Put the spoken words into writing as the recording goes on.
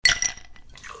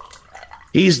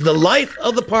He's the life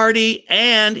of the party,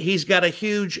 and he's got a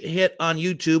huge hit on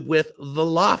YouTube with The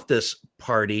Loftus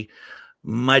Party.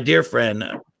 My dear friend,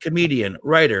 comedian,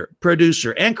 writer,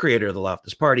 producer, and creator of The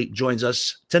Loftus Party joins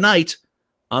us tonight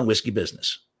on Whiskey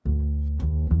Business.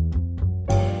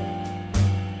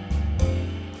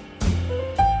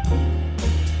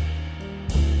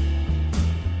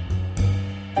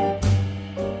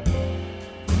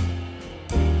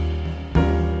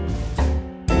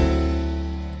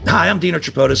 Hi, I'm Dino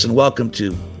Tripodis, and welcome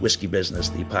to Whiskey Business,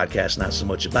 the podcast not so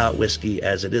much about whiskey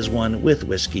as it is one with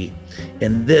whiskey.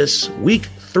 In this week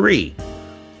 3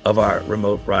 of our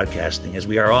remote broadcasting, as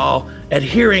we are all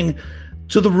adhering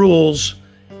to the rules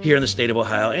here in the state of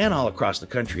Ohio and all across the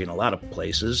country in a lot of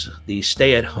places, the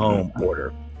stay-at-home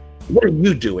order. What are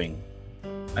you doing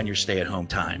on your stay-at-home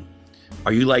time?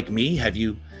 Are you like me? Have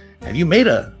you made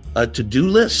a to-do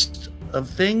list of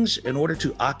things in order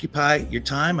to occupy your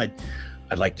time?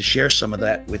 I'd like to share some of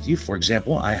that with you. For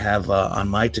example, I have on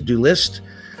my to-do list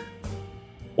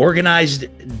organized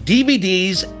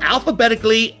DVDs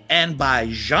alphabetically and by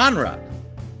genre.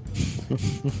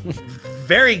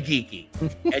 Very geeky.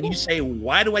 And you say,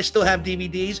 why do I still have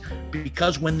DVDs?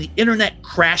 Because when the internet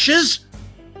crashes,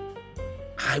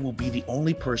 I will be the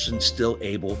only person still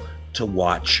able to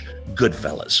watch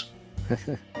Goodfellas.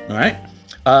 All right.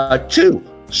 2,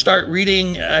 start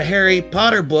reading Harry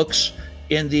Potter books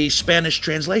in the Spanish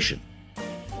translation.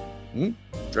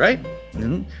 Right?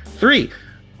 3,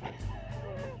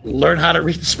 learn how to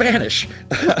read Spanish.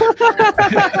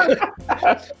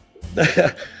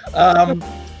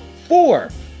 4,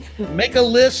 make a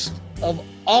list of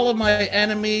all of my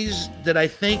enemies that I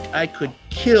think I could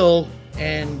kill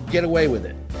and get away with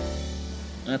it.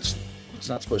 It's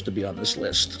not supposed to be on this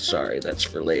list. Sorry, that's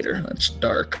for later. That's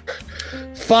dark.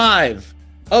 5.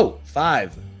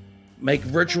 Make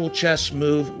virtual chess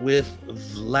move with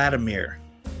Vladimir.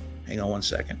 Hang on one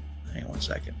second.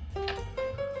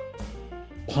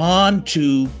 Pawn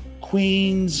to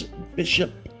Queen's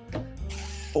Bishop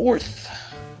 4th.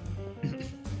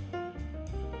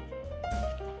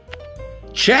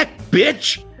 Check,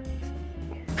 bitch.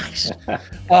 Nice.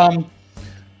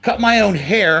 Cut my own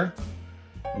hair.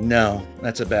 No,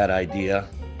 that's a bad idea.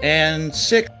 And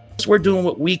 6, we're doing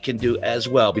what we can do as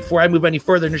well. Before I move any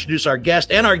further and introduce our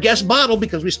guest and our guest bottle,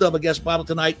 because we still have a guest bottle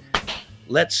tonight,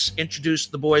 let's introduce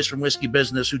the boys from Whiskey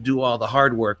Business who do all the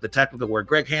hard work, the technical work.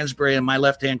 Greg Hansberry in my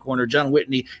left-hand corner, John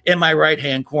Whitney in my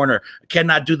right-hand corner. I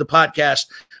cannot do the podcast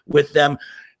with them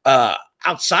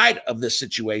outside of this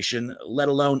situation, let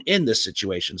alone in this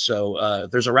situation. So if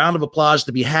there's a round of applause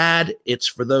to be had, it's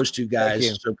for those two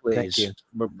guys. So please.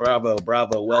 Bravo.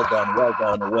 Well done.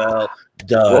 What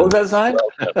was that sign?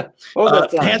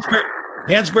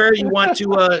 Hansberry, you want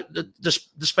to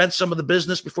dispense some of the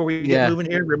business before we get moving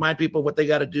here? Remind people what they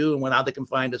got to do and how they can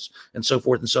find us and so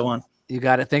forth and so on. You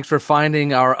got it. Thanks for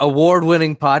finding our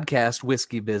award-winning podcast,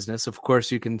 Whiskey Business. Of course,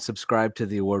 you can subscribe to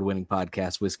the award-winning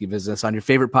podcast, Whiskey Business, on your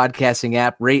favorite podcasting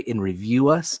app. Rate and review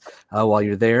us while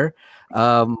you're there.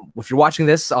 If you're watching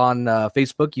this on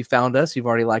Facebook, you found us. You've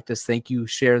already liked us. Thank you.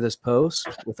 Share this post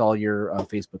with all your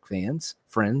Facebook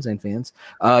friends and fans.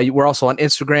 We're also on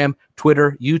Instagram,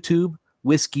 Twitter, YouTube.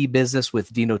 Whiskey Business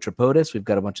with Dino Tripodis. We've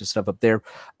got a bunch of stuff up there.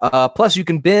 Plus, you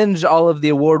can binge all of the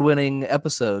award-winning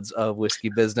episodes of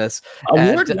Whiskey Business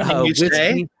at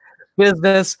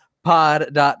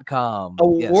whiskeybusinesspod.com.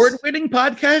 Award-winning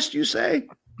podcast, you say?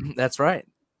 That's right.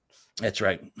 That's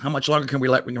right. How much longer can we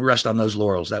rest on those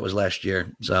laurels? That was last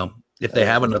year. So if they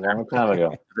have another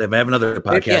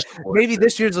podcast, maybe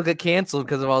this year's will get canceled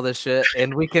because of all this shit,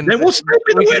 and we can. Then we'll stay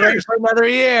for another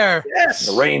year. Yes,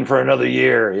 the rain for another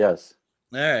year. Yes.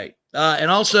 All right. And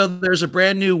also, there's a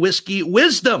brand new Whiskey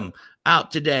Wisdom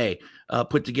out today,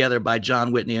 put together by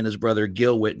John Whitney and his brother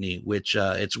Gil Whitney, which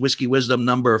it's Whiskey Wisdom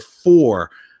number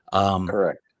 4.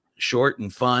 Correct. Short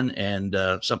and fun, and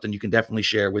something you can definitely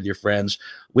share with your friends.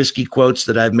 Whiskey quotes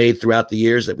that I've made throughout the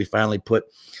years that we finally put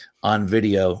on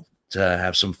video to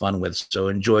have some fun with. So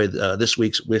enjoy this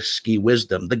week's Whiskey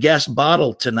Wisdom. The guest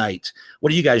bottle tonight.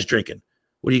 What are you guys drinking?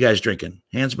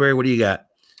 Hansberry, what do you got?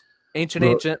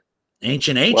 Ancient.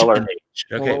 Weller.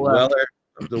 Okay, Weller.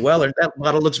 The Weller. That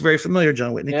bottle looks very familiar,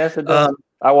 John Whitney. Yes, it does.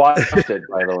 I watched it,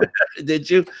 by the way. Did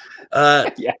you?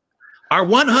 Yeah. Our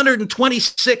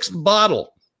 126th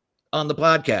bottle on the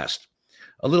podcast.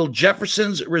 A little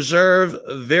Jefferson's Reserve,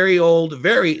 very old,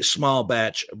 very small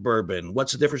batch bourbon.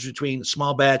 What's the difference between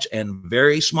small batch and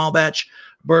very small batch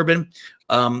bourbon?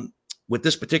 With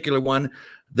this particular one,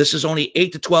 This is only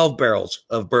 8 to 12 barrels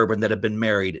of bourbon that have been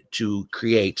married to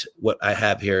create what I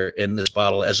have here in this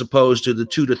bottle, as opposed to the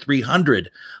 200 to 300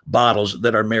 bottles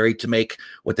that are married to make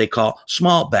what they call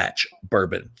small batch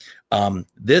bourbon.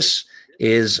 This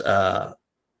ranges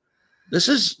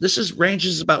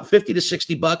about 50 to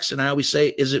 60 bucks. And I always say,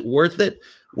 is it worth it?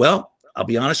 Well, I'll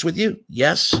be honest with you.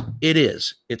 Yes, it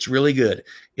is. It's really good.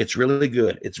 It's really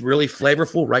good. It's really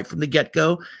flavorful right from the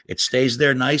get-go. It stays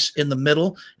there nice in the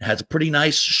middle. It has a pretty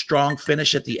nice, strong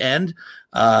finish at the end.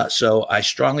 So I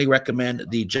strongly recommend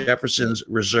the Jefferson's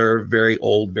Reserve Very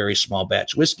Old, Very Small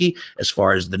Batch Whiskey. As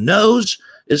far as the nose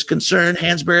is concerned,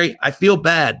 Hansberry, I feel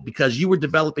bad because you were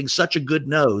developing such a good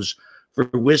nose for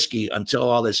whiskey until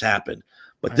all this happened.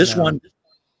 But this one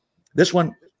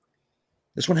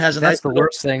has a That's nice the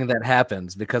worst thing that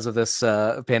happens because of this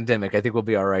pandemic. I think we'll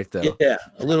be all right, though. Yeah,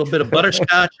 a little bit of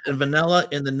butterscotch and vanilla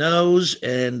in the nose,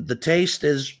 and the taste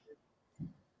is.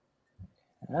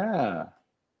 You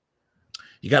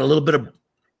got a little bit of.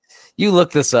 You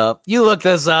look this up. No.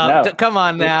 Come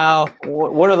on now.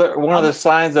 One of the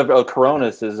signs of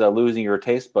Coronas is losing your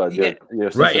taste buds. Your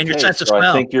right, and your sense of smell.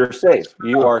 I think you're safe.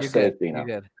 You are safe,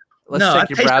 Dino. Let's check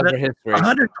your browser history.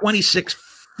 126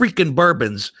 freaking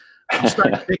bourbons. I'm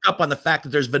starting to pick up on the fact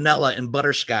that there's vanilla and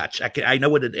butterscotch. I know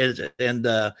what it is, and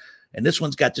this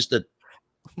one's got just a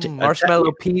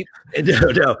marshmallow peep.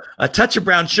 No, a touch of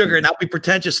brown sugar, and I'll be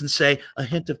pretentious and say a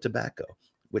hint of tobacco,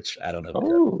 which I don't know.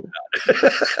 Oh,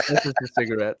 this is the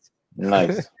cigarettes.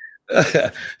 Nice.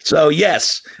 So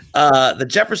yes, the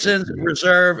Jefferson's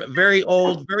Reserve, very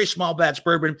old, very small batch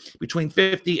bourbon, between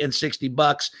 50 and 60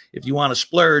 bucks. If you want to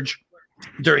splurge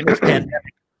during this pandemic,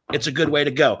 it's a good way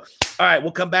to go. All right,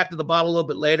 we'll come back to the bottle a little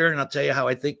bit later, and I'll tell you how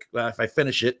I think if I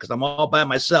finish it, because I'm all by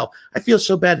myself. I feel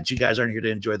so bad that you guys aren't here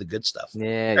to enjoy the good stuff.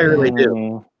 Yeah, I really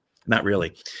do. Not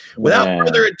really. Without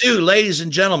further ado, ladies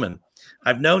and gentlemen,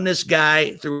 I've known this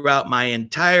guy throughout my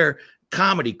entire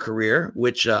comedy career,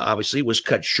 which obviously was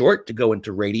cut short to go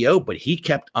into radio, but he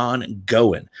kept on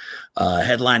going,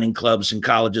 headlining clubs and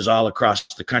colleges all across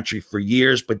the country for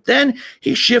years. But then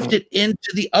he shifted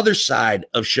into the other side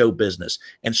of show business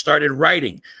and started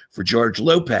writing for George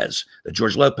Lopez, The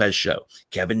George Lopez Show,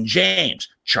 Kevin James,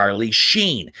 Charlie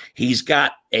Sheen. He's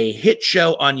got a hit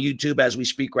show on YouTube as we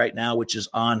speak right now, which is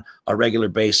on a regular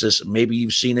basis. Maybe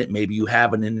you've seen it, maybe you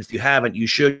haven't. And if you haven't, you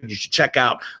should check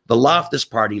out The Loftus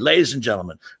Party. Ladies and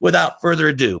gentlemen, without further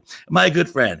ado, my good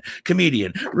friend,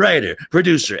 comedian, writer,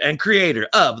 producer, and creator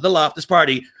of The Loftus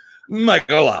Party,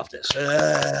 Michael Loftus.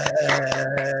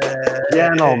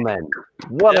 Gentlemen,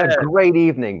 what a great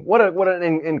evening. What an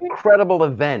incredible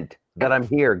event that I'm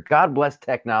here. God bless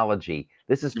technology.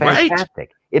 This is fantastic. Right?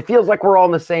 It feels like we're all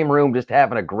in the same room just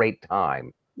having a great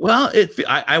time. Well,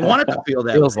 I wanted to feel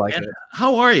that. Feels like it.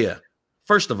 How are you?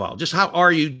 First of all, just how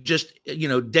are you just,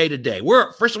 day to day?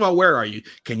 First of all, where are you?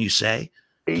 Can you say?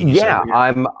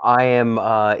 I am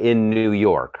in New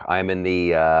York. I'm in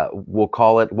the we'll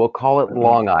call it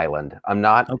Long Island. I'm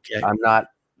not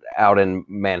out in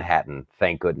Manhattan,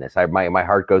 thank goodness. My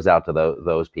heart goes out to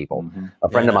those people. Mm-hmm. A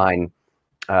friend of mine,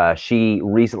 she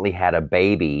recently had a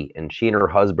baby, and she and her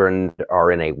husband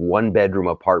are in a 1-bedroom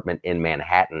apartment in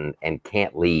Manhattan and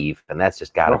can't leave. And that's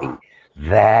just gotta be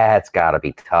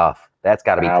tough. That's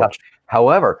gotta be tough.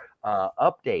 However,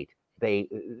 update, this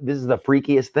is the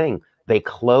freakiest thing. They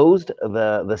closed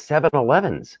the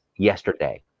 7-Elevens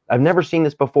yesterday. I've never seen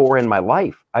this before in my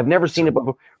life. I've never seen it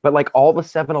before, but like all the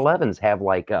 7-Elevens have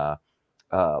like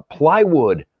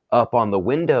plywood up on the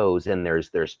windows, and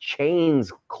there's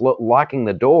chains locking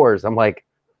the doors. I'm like,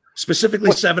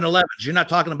 specifically 7-Elevens. You're not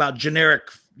talking about generic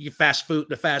fast food,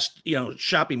 the fast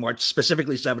shopping marts.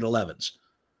 Specifically 7-Elevens.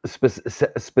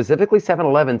 Specifically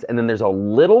 7-Elevens, and then there's a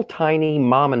little tiny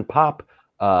mom and pop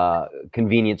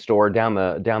convenience store down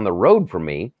the road from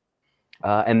me,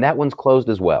 and that one's closed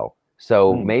as well.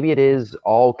 So maybe it is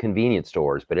all convenience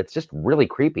stores, but it's just really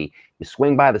creepy. You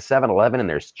swing by the 7-Eleven and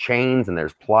there's chains and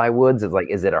there's plywoods. It's like,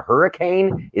 is it a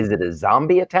hurricane? Is it a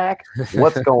zombie attack?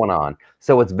 What's going on?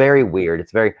 So it's very weird.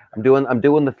 It's very, I'm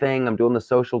doing the thing. I'm doing the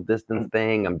social distance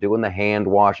thing. I'm doing the hand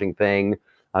washing thing.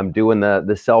 I'm doing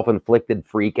the self-inflicted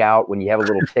freak out when you have a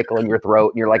little tickle in your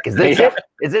throat and you're like, is this it?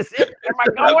 Is this it? Am I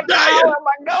going now? Am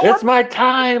I going? It's my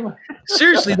time.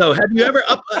 Seriously though, have you ever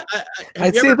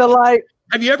the light.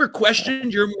 Have you ever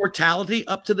questioned your mortality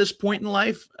up to this point in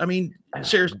life? I mean,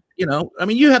 seriously, you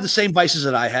have the same vices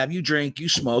that I have. You drink, you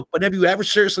smoke, but have you ever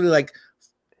seriously like,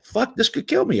 fuck, this could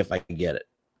kill me if I can get it?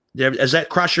 Does that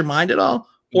cross your mind at all?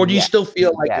 Or do you still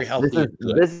feel like you're healthy?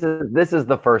 This is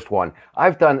the first one.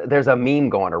 There's a meme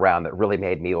going around that really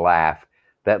made me laugh.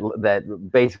 that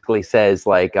basically says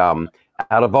like,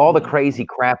 out of all the crazy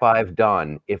crap I've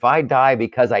done, if I die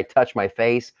because I touch my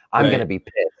face, I'm Right. gonna be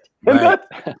pissed. Right.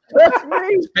 That's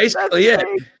me. Basically That's it.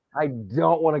 me. I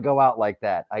don't want to go out like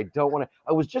that. I don't want to.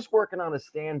 I was just working on a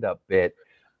stand-up bit.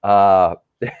 Oh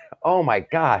my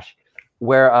gosh,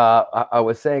 where I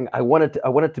was saying I want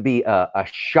it to be a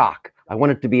shock. I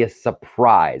want it to be a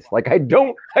surprise. Like I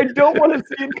don't want to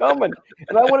see it coming,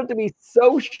 and I want it to be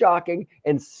so shocking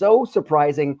and so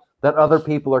surprising that other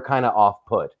people are kind of off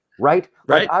put. Right?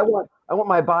 Right. Like I want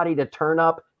my body to turn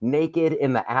up naked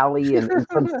in the alley in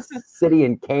some city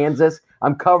in Kansas.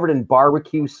 I'm covered in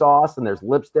barbecue sauce and there's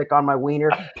lipstick on my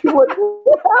wiener. People are like,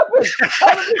 what happened?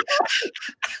 How did it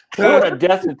Someone at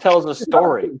death that tells a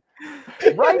story.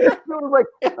 happen? Right? People are like,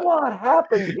 what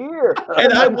happened here?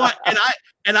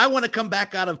 And I want to come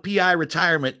back out of PI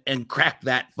retirement and crack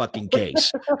that fucking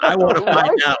case. I want to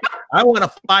find out. I want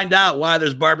to find out why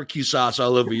there's barbecue sauce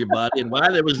all over your body and why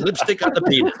there was lipstick on the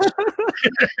penis.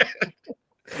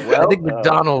 I think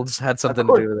McDonald's had something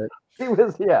to do with it. He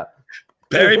was, yeah.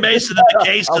 Perry Mason in the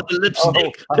case of the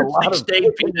lipstick. A lot Lipstick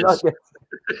of stained penis.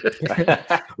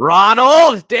 nuggets.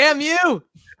 Ronald, damn you!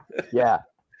 Yeah.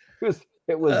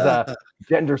 It was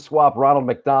gender swap Ronald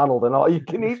McDonald and all you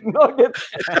can eat nuggets.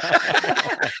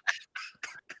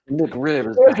 Nick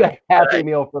Rivers. There's a happy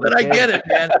meal for the But I kids. get it,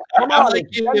 man. Come I'm on, like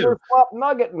it's you. gender swap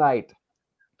nugget night.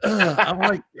 I'm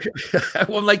like, I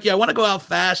want to go out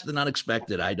fast and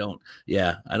unexpected. I don't do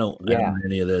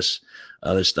any of this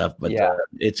other stuff, but Yeah.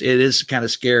 it is kind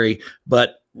of scary,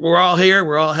 but we're all here.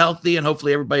 We're all healthy. And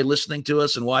hopefully everybody listening to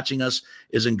us and watching us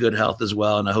is in good health as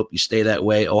well. And I hope you stay that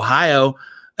way. Ohio,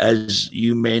 as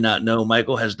you may not know,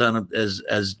 Michael has done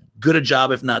as good a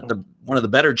job, if not one of the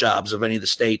better jobs of any of the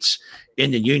states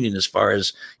in the union, as far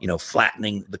as,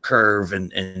 flattening the curve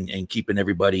and keeping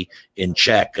everybody in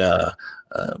check.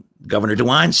 Governor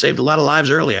DeWine saved a lot of lives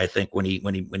early, I think, when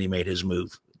he made his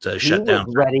move to shut down.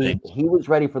 He was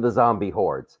ready for the zombie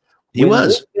hordes. He When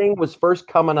was. this thing was first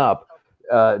coming up,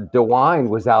 DeWine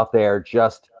was out there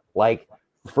just like,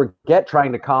 forget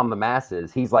trying to calm the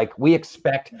masses. He's like, we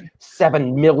expect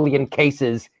 7 million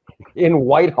cases in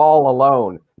Whitehall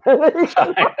alone.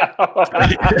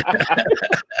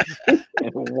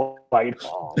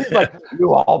 Whitehall. He's like,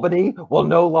 New Albany will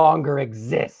no longer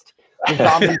exist. The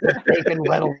zombies have taken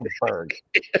Reynoldsburg.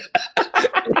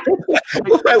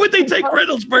 Why would they take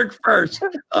Reynoldsburg first?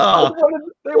 Oh,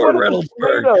 They poor wanted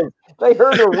Reynoldsburg. tomatoes. They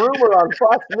heard a rumor on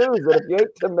Fox News that if you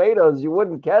ate tomatoes, you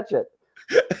wouldn't catch it.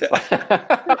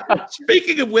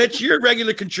 Speaking of which, you're a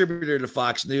regular contributor to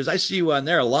Fox News. I see you on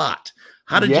there a lot.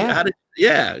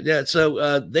 Yeah.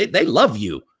 So they love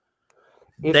you.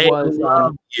 Love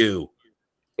you.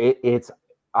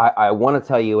 I want to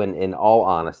tell you in all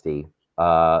honesty,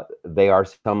 they are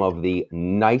some of the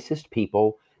nicest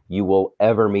people you will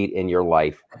ever meet in your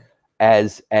life.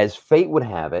 As fate would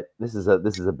have it, this is a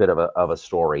bit of a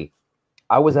story.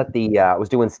 I was at I was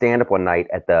doing stand up one night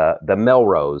at the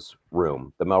Melrose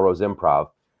room, the Melrose Improv,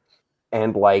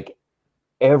 and like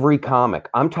every comic,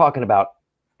 I'm talking about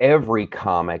every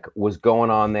comic, was going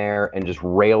on there and just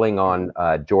railing on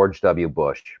George W.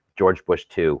 Bush, George Bush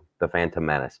II, the Phantom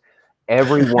Menace.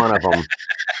 Every one of them,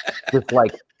 just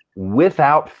like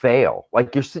without fail.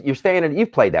 Like you're standing,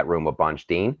 you've played that room a bunch,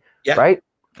 Dean, Yeah. right?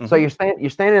 Mhm. So you're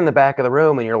standing in the back of the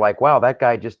room and you're like, wow, that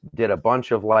guy just did a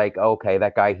bunch of like, okay,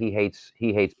 that guy, he hates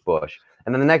Bush.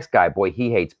 And then the next guy, boy,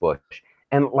 he hates Bush.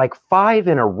 And like 5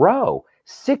 in a row,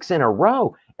 6 in a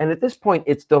row. And at this point,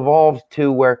 it's devolved to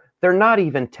where they're not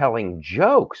even telling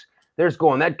jokes. They're just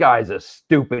going, that guy's a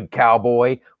stupid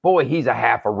cowboy. Boy, he's a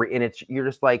half a and you're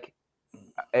just like,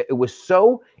 it was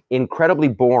so incredibly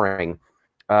boring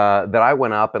that I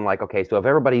went up and like, okay, so if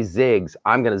everybody zigs,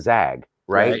 I'm going to zag.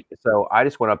 Right? So I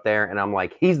just went up there and I'm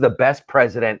like, he's the best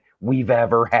president we've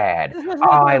ever had.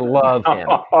 I love him.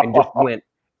 And just went,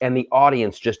 and the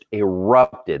audience just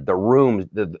erupted. The room,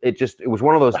 it was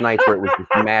one of those nights where it was just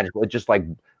magical. It just like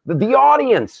the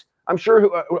audience, I'm sure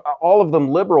all of them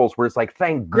liberals were just like,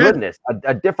 thank goodness,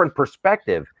 a different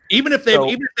perspective. Even if they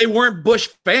weren't Bush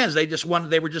fans, they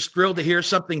were just thrilled to hear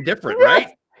something different, Yes. right?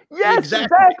 Yes,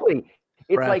 exactly.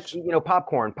 It's Fresh. like,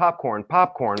 popcorn.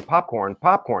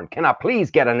 Can I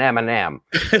please get an M&M?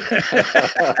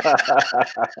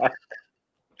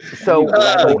 So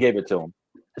I gave it to him.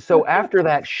 So after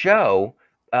that show,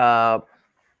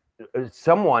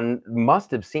 someone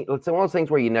must have seen. It's one of those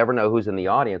things where you never know who's in the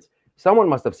audience. Someone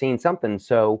must have seen something.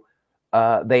 So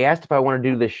they asked if I want to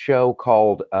do this show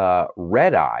called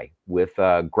Red Eye with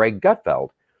Greg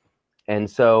Gutfeld. And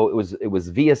so it was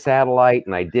via satellite,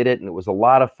 and I did it, and it was a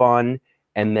lot of fun.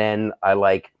 And then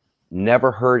I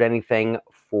never heard anything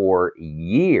for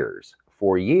years.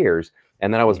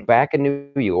 And then I was back in New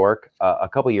York a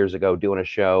couple years ago doing a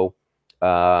show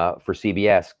for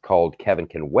CBS called Kevin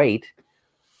Can Wait.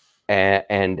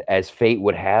 And as fate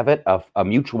would have it, a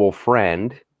mutual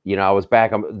friend, I was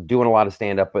back, I'm doing a lot of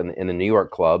stand-up in the New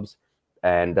York clubs.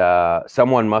 And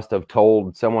someone must have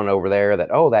told someone over there that,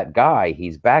 oh, that guy,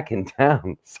 he's back in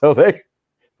town. So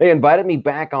they invited me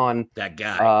back on that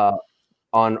guy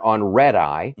on Red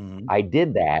Eye. Mm-hmm. I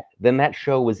did that. Then that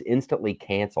show was instantly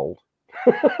canceled.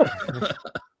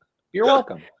 You're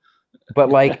welcome. But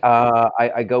like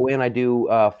I go in, I do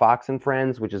Fox and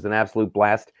Friends, which is an absolute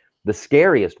blast. The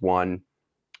scariest one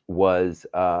was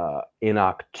in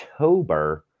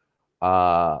October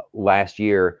last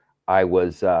year. I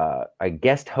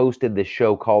guest hosted this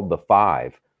show called The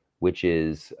Five, which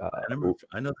is I know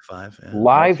The Five. Yeah.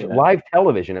 live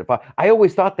television at 5. I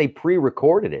always thought they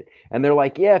pre-recorded it, and they're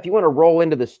like, yeah, if you want to roll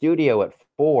into the studio at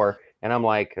 4, and I'm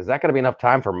like, is that going to be enough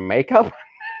time for makeup?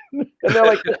 And they're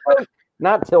like,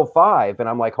 not till 5, and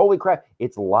I'm like, holy crap,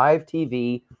 it's live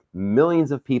TV,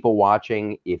 millions of people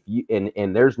watching. If you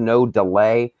and there's no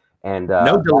delay, and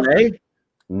no delay.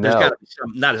 No, there's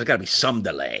got to be some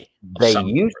delay.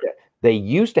 They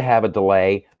used to have a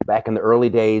delay back in the early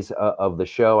days of the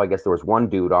show. I guess there was one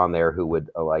dude on there who would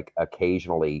like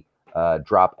occasionally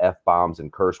drop F-bombs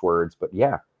and curse words. But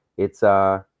yeah, it's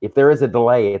if there is a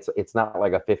delay, it's not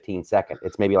like a 15-second.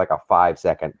 It's maybe like a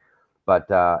 5-second. But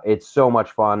it's so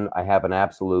much fun. I have an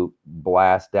absolute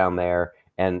blast down there,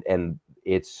 and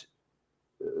it's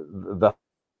the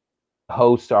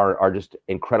hosts are just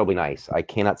incredibly nice. I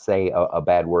cannot say a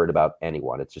bad word about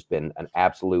anyone. It's just been an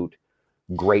absolute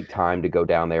great time to go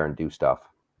down there and do stuff.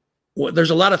 Well,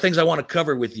 there's a lot of things I want to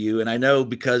cover with you, and I know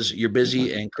because you're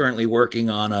busy and currently working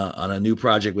on a new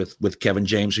project with Kevin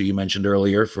James, who you mentioned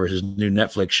earlier, for his new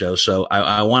Netflix show. So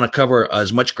I want to cover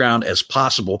as much ground as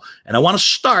possible, and I want to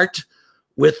start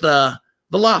with the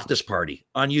Loftus Party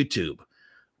on YouTube.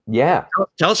 Yeah,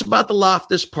 tell us about the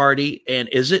Loftus Party, and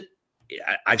is it?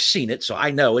 I've seen it, so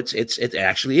I know it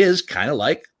actually is kind of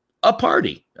like a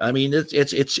party. I mean,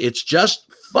 it's just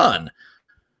fun.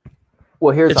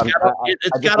 Well, here's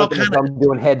I'm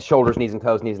doing head, shoulders, knees and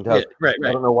toes. Yeah, right.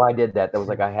 I don't know why I did that. That was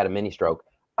like I had a mini stroke.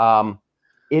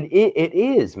 It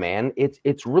is, man.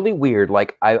 It's really weird.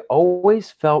 Like I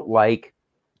always felt like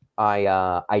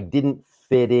I didn't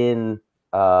fit in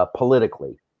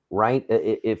politically, right?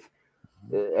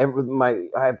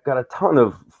 I've got a ton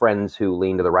of friends who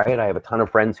lean to the right. I have a ton of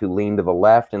friends who lean to the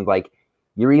left, and like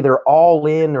you're either all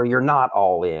in or you're not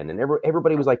all in. And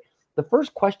everybody was like, the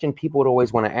first question people would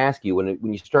always want to ask you when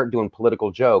you start doing political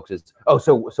jokes is, oh,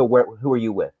 so who are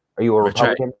you with? Are you a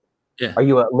Republican? Right. Yeah. Are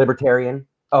you a libertarian?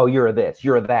 Oh, you're a this,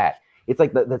 you're a that. It's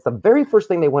like that's the very first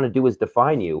thing they want to do is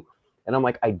define you. And I'm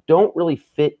like, I don't really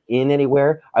fit in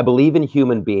anywhere. I believe in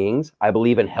human beings. I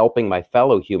believe in helping my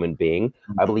fellow human being.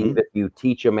 Mm-hmm. I believe if you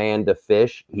teach a man to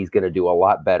fish, he's going to do a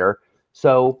lot better.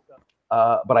 So,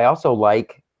 but I also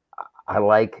like,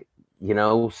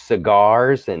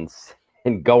 cigars and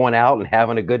going out and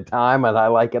having a good time, and I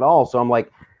like it all. So I'm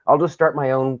like, I'll just start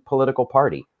my own political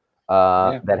party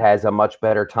that has a much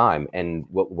better time, and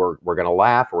we're going to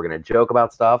laugh, we're going to joke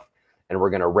about stuff, and we're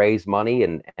going to raise money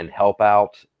and help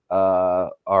out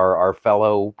our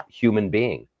fellow human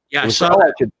being. Yeah, I saw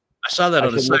that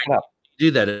on the site.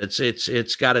 Do that.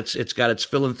 It's got its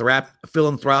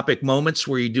philanthropic moments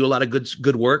where you do a lot of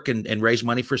good work and raise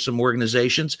money for some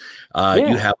organizations.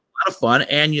 You have a lot of fun,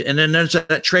 and then there's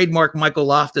that trademark Michael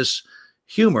Loftus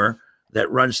humor that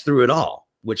runs through it all,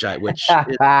 seriously,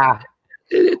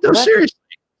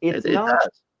 it's not.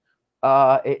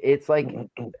 It's like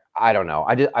I don't know.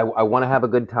 I want to have a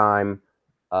good time.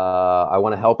 I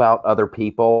want to help out other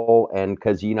people, and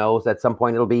because at some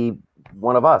point it'll be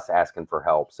one of us asking for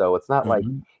help. So it's not like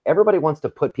everybody wants to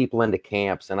put people into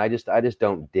camps, and I just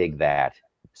don't dig that.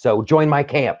 So join my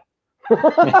camp. Join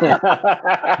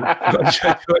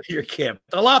your camp.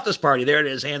 The Loftus Party. There it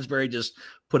is. Hansberry just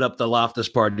put up the Loftus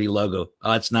Party logo.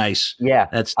 Oh, that's nice. Yeah,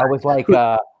 I was like,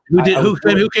 who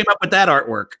came up with that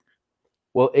artwork?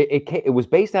 Well, it was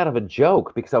based out of a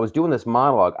joke because I was doing this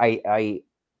monologue. I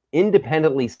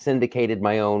independently syndicated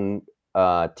my own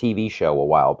TV show a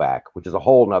while back, which is a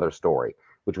whole nother story,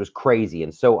 which was crazy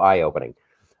and so eye-opening.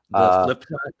 The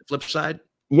flip side?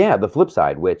 Yeah, the flip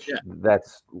side, which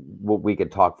that's what we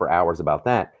could talk for hours about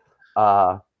that.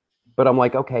 But I'm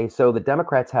like, okay, so the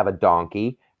Democrats have a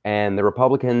donkey and the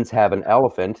Republicans have an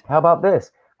elephant. How about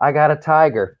this? I got a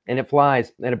tiger and it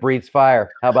flies and it breathes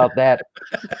fire. How about that?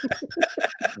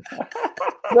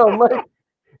 No, I'm like,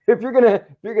 if you're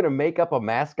gonna make up a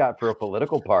mascot for a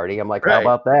political party, I'm like, how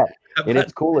about that? And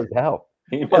it's cool as hell.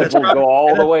 You might as well go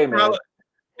all the way, man.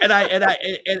 And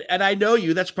I know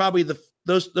you. That's probably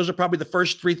those are probably the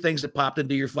first three things that popped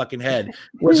into your fucking head.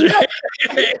 And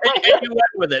you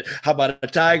went with it. How about a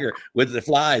tiger with the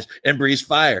flies and breathe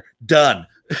fire? Done.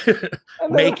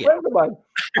 Make it.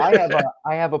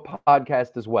 I have a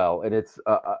podcast as well, and it's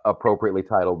appropriately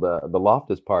titled the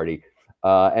Loftus Party.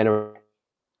 And a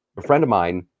friend of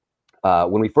mine,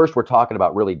 when we first were talking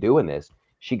about really doing this,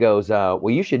 she goes, well,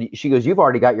 you should. She goes, you've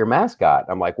already got your mascot.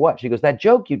 I'm like, what? She goes, that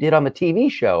joke you did on the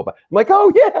TV show. I'm like,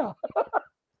 oh yeah.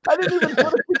 I didn't even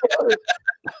put it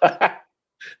together.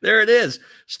 There it is.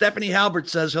 Stephanie Halbert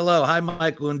says, hello. Hi,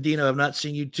 Michael and Dino. I've not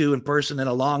seen you two in person in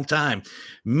a long time.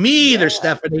 Me either,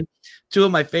 Stephanie. Two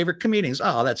of my favorite comedians.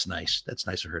 Oh, that's nice. That's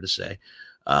nice of her to say.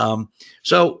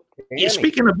 So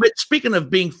speaking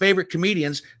of being favorite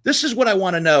comedians, this is what I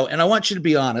want to know. And I want you to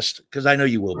be honest, because I know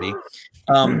you will be.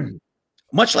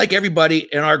 Much like everybody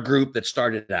in our group that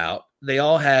started out, they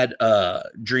all had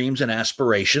dreams and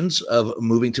aspirations of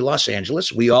moving to Los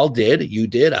Angeles. We all did. You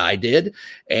did. I did.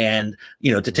 And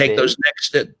to take those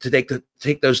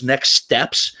next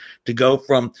steps, to go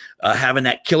from having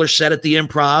that killer set at the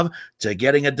Improv to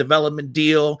getting a development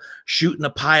deal, shooting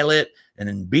a pilot, and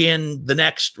then being the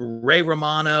next Ray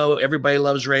Romano, Everybody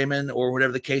Loves Raymond, or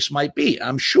whatever the case might be.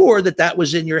 I'm sure that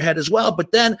was in your head as well.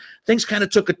 But then things kind of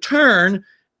took a turn,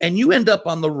 and you end up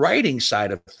on the writing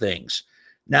side of things.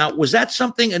 Now, was that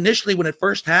something initially when it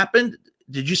first happened?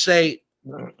 Did you say,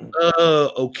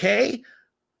 okay,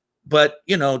 but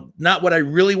not what I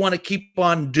really want to keep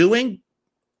on doing,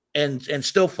 and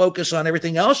still focus on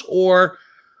everything else? Or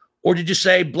did you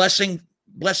say blessing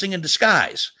in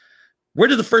disguise? Where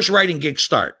did the first writing gig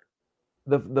start?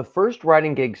 The first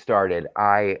writing gig started,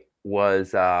 I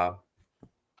was gonna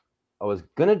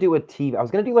do a TV. I was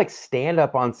gonna do like stand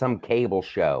up on some cable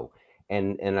show,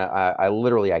 and I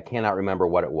literally, I cannot remember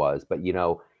what it was, but you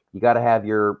got to have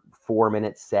your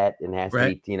 4-minute set and it has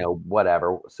to be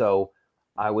whatever. So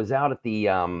I was out at the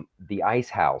Ice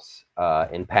House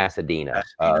in Pasadena,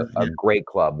 a great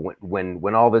club.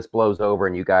 When all this blows over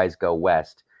and you guys go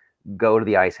west, go to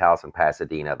the Ice House in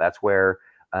Pasadena. That's where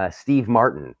Steve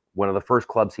Martin, one of the first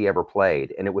clubs he ever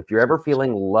played. And if you're ever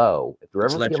feeling low,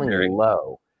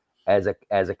 as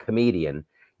a comedian,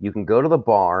 you can go to the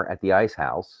bar at the Ice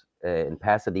House in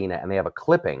Pasadena, and they have a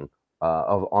clipping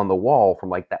on the wall from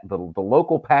like that. The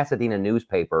local Pasadena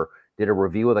newspaper did a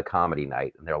review of the comedy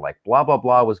night, and they're like, blah blah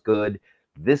blah was good.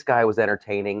 This guy was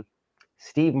entertaining.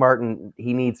 Steve Martin,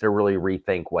 he needs to really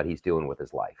rethink what he's doing with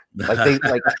his life. Which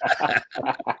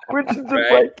is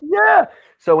just like, yeah.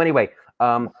 So anyway,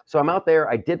 so I'm out there.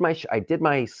 I did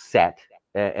my set,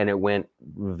 and it went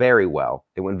very well.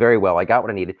 I got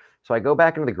what I needed. So I go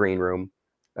back into the green room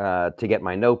to get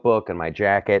my notebook and my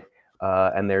jacket,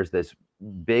 and there's this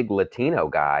big Latino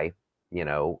guy,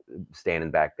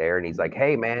 standing back there, and he's like,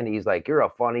 "Hey, man," he's like, "You're a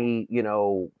funny,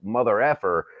 mother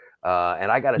effer,"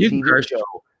 and I got a TV show,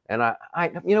 and I,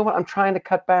 you know what? I'm trying to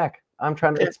cut back.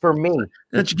 It's for me.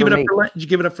 Did you give it up for Lent? Did you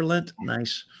give it up for Lent?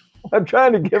 Nice. I'm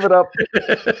trying to give it up.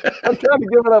 I'm trying to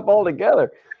give it up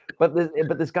altogether. But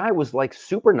this guy was like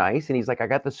super nice, and he's like, I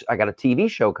got a TV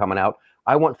show coming out.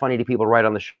 I want funny people to write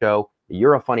on the show.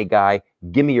 You're a funny guy.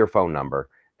 Give me your phone number.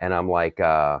 And I'm like,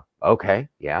 okay,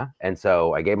 yeah. And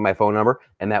so I gave him my phone number,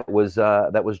 and that was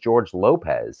George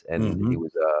Lopez, and he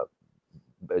was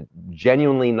a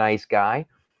genuinely nice guy.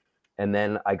 And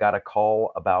then I got a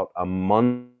call about a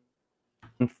month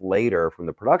later from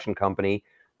the production company.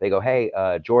 They go, hey,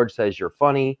 George says you're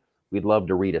funny. We'd love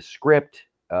to read a script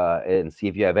and see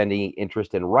if you have any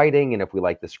interest in writing. And if we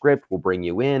like the script, we'll bring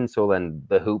you in. So then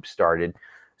the hoop started.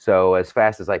 So as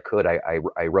fast as I could,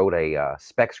 I wrote a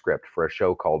spec script for a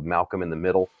show called Malcolm in the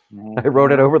Middle. I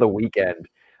wrote it over the weekend.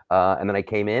 And then I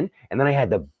came in, and then I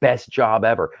had the best job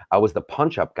ever. I was the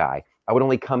punch-up guy. I would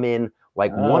only come in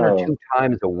like 1 or 2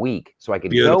 times a week. So I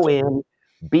could go in,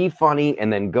 be funny,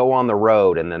 and then go on the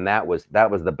road. And then that was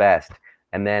the best.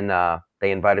 And then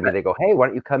they invited me. They go, hey, why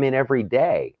don't you come in every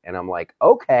day? And I'm like,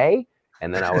 okay.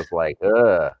 And then I was like,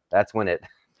 that's when it.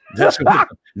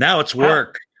 Now it's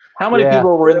work. How many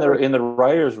people were in the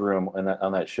writers' room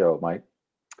on that show, Mike?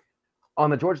 On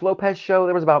the George Lopez show,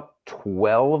 there was about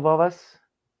 12 of us.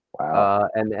 Wow.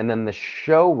 And then the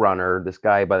showrunner, this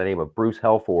guy by the name of Bruce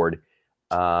Helford,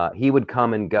 he would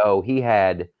come and go. He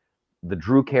had the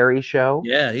Drew Carey show.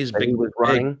 Yeah, he's big. He was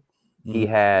running. He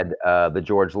had the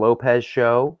George Lopez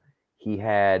show. He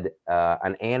had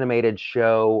an animated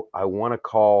show. I want to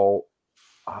call.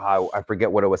 I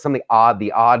forget what it was. Something odd.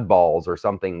 The Oddballs or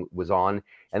something was on,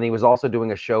 and he was also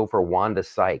doing a show for Wanda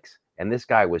Sykes. And this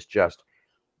guy was just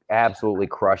absolutely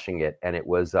crushing it. And it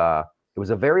was a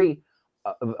very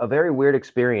a very weird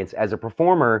experience as a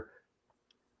performer.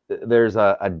 There's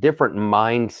a different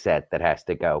mindset that has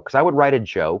to go, because I would write a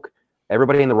joke,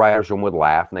 everybody in the writer's room would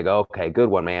laugh, and they go, "Okay, good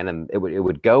one, man," and it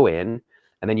would go in,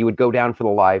 and then you would go down for the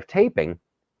live taping,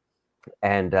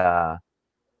 and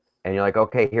you're like,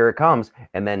 "Okay, here it comes,"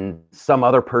 and then some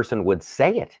other person would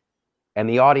say it, and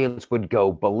the audience would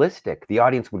go ballistic.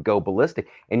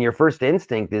 And your first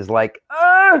instinct is like,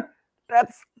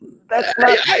 that's not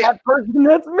that person,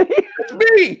 that's me.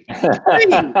 Me.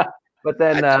 But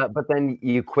then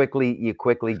you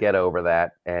quickly get over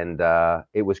that, and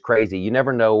it was crazy. You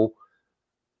never know.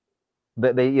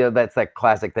 That's that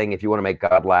classic thing. If you want to make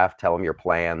God laugh, tell him your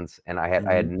plans. And I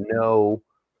had no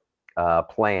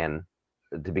plan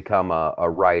to become a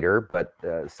writer, but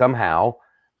somehow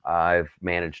I've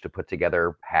managed to put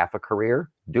together half a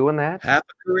career doing that. Half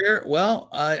a career? Well,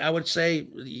 I would say,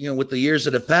 with the years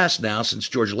that have passed now since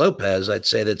George Lopez, I'd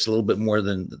say that's a little bit more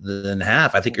than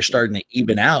half. I think you're starting to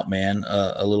even out, man,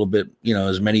 a little bit.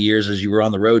 As many years as you were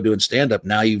on the road doing stand-up,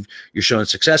 now you're showing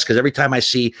success. Because every time I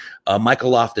see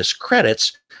Michael Loftus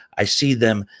credits, I see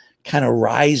them kind of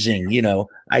rising.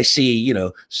 I see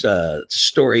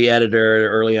story editor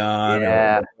early on,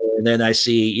 and then I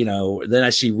see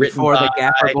written for the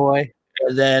Gaffer Boy,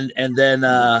 and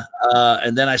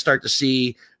then I start to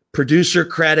see producer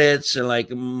credits, and like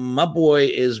my boy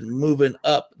is moving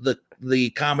up the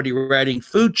comedy writing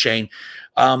food chain.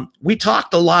 We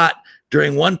talked a lot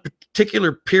during one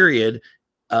particular period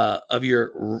of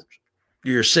your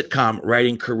sitcom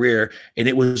writing career, and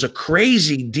it was a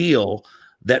crazy deal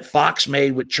that Fox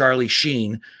made with Charlie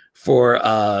Sheen for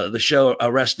the show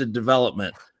Arrested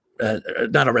Development.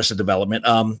 Not Arrested Development.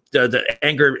 The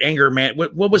Anger Man.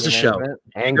 What was the show?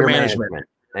 Anger Management.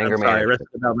 Arrested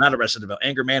Development, not Arrested Development.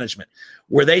 Anger Management,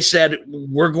 where they said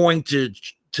we're going to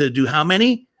do how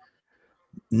many?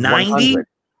 90?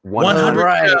 100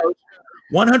 right. shows.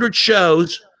 100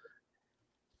 shows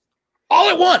all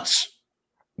at once.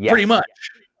 Yes. Pretty much.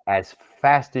 As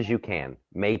fast as you can.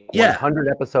 Make 100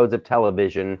 episodes of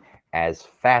television as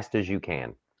fast as you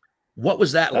can. What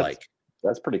was that like?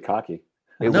 That's pretty cocky.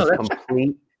 It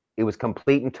was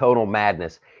complete and total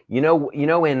madness. In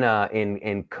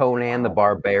Conan the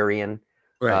Barbarian,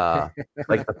 Right.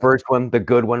 like the first one, the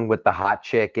good one with the hot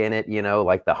chick in it,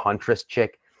 like the huntress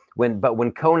chick.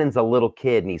 When Conan's a little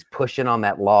kid and he's pushing on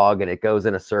that log and it goes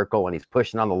in a circle, and he's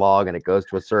pushing on the log and it goes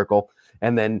to a circle,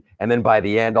 and then by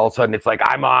the end, all of a sudden it's like,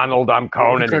 I'm Arnold, I'm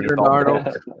Conan. And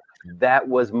Arnold. That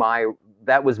was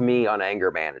me on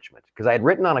Anger Management, because I had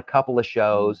written on a couple of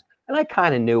shows and I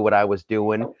kind of knew what I was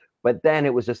doing, but then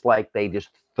it was just like they just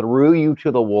threw you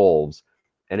to the wolves.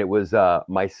 And it was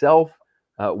myself,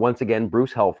 once again,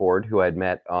 Bruce Helford, who I'd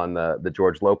met on the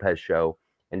George Lopez show,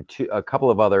 and a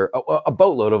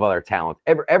boatload of other talent.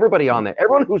 Everybody on there,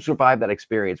 everyone who survived that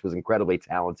experience was incredibly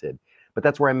talented. But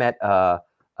that's where I met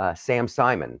Sam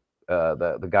Simon,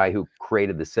 the guy who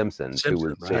created The Simpsons.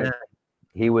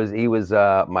 He was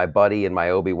my buddy and my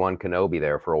Obi-Wan Kenobi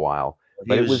there for a while.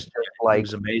 But it was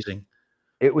amazing.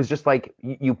 It was just like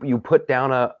you put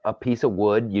down a piece of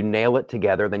wood, you nail it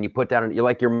together, then you put down,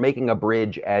 you're making a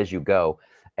bridge as you go.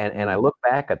 And I look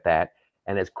back at that,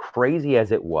 and as crazy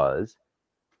as it was,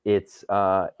 it's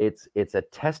a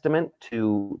testament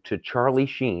to Charlie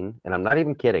Sheen, and I'm not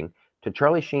even kidding, to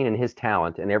Charlie Sheen and his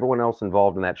talent and everyone else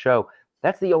involved in that show.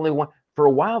 That's the only one. For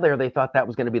a while there, they thought that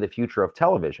was going to be the future of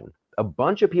television. A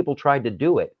bunch of people tried to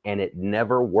do it, and it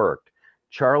never worked.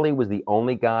 Charlie was the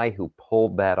only guy who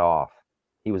pulled that off.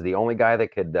 He was the only guy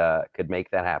that could make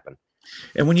that happen.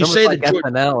 And when you say like that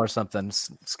SNL or something,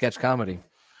 sketch comedy.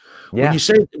 Yeah.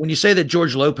 When you say that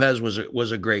George Lopez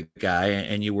was a great guy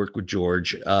and you worked with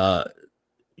George,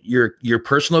 your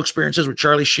personal experiences with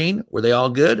Charlie Sheen, were they all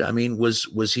good? I mean,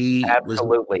 was he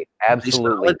absolutely?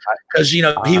 Because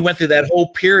he went through that whole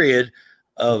period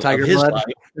of his Blood. life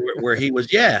where he was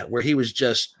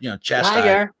just chastised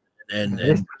Tiger. and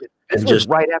this was just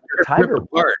right after Tiger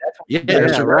Blood. Right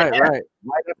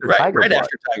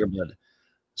after Tiger Blood.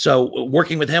 So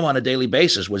working with him on a daily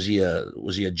basis, was he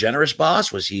a generous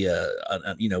boss? Was he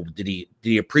did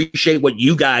he appreciate what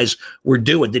you guys were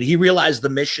doing? Did he realize the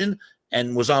mission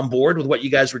and was on board with what you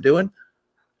guys were doing?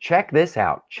 Check this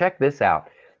out.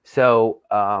 So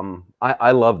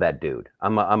I love that dude.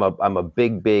 I'm a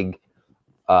big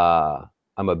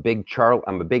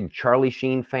Charlie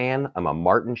Sheen fan. I'm a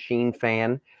Martin Sheen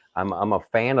fan. I'm a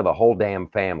fan of the whole damn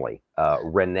family.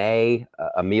 Renee,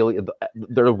 Amelia,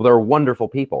 they're wonderful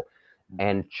people.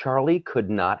 And Charlie could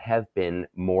not have been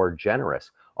more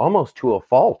generous, almost to a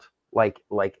fault. You're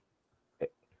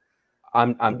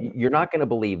not going to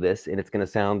believe this, and it's going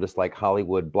to sound just like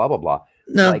Hollywood, blah, blah, blah.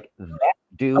 No. Like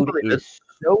dude is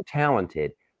so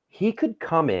talented. He could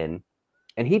come in,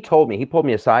 and he pulled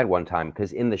me aside one time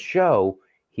because in the show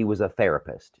he was a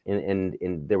therapist, and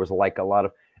there was like a lot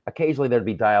of, occasionally there'd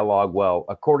be dialogue. Well,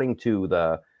 according to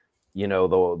the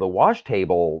wash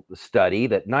table study,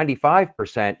 that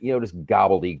 95%, just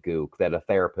gobbledygook that a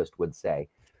therapist would say.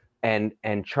 And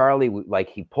Charlie, like,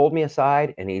 he pulled me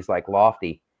aside and he's like,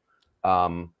 Lofty,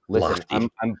 listen,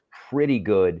 I'm pretty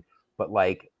good, but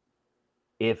like,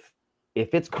 if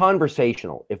it's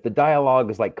conversational, if the dialogue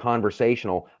is like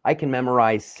conversational, I can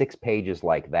memorize 6 pages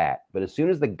like that. But as soon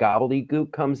as the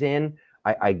gobbledygook comes in,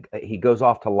 he goes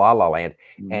off to La La Land,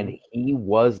 and he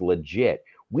was legit.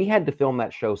 We had to film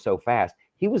that show so fast.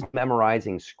 He was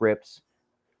memorizing scripts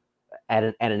at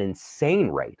an insane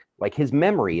rate. Like, his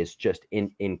memory is just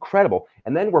incredible.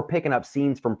 And then we're picking up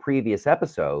scenes from previous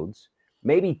episodes,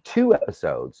 maybe 2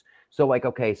 episodes. So like,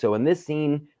 okay, so in this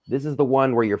scene, this is the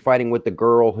one where you're fighting with the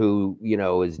girl who,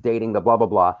 is dating the blah, blah,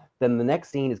 blah. Then the next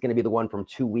scene is going to be the one from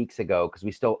 2 weeks ago, because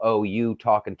we still owe you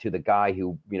talking to the guy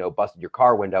who, busted your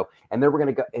car window. And then we're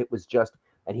going to go, it was just,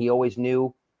 and he always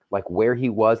knew like where he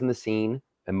was in the scene,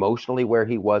 emotionally where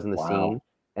he was in the scene.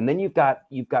 And then you've got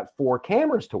 4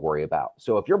 cameras to worry about.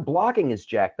 So if your blocking is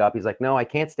jacked up, he's like, no, I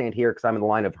can't stand here because I'm in the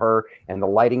line of her, and the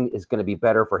lighting is going to be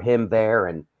better for him there.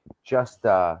 And just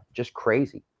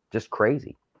crazy. Just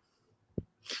crazy.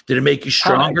 Did it make you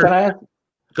stronger? Can I ask?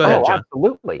 Go ahead, John.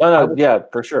 Absolutely. No, yeah,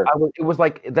 for sure. It was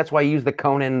like, that's why I used the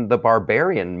Conan the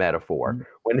Barbarian metaphor.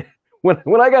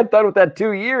 When I got done with that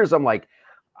 2 years, I'm like,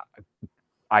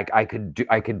 I could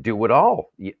do it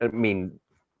all. I mean,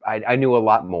 I knew a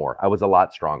lot more. I was a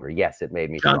lot stronger. Yes, it made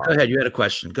me John, stronger. go ahead. You had a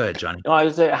question. Go ahead, Johnny. No, I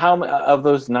would say, how of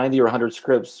those 90 or 100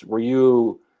 scripts were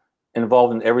you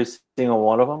involved in every single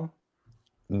one of them?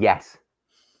 Yes.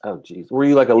 Oh, geez. Were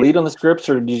you like a lead on the scripts,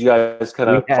 or did you guys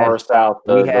kind of parse out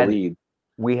the lead?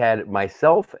 We had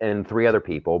myself and 3 other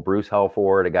people, Bruce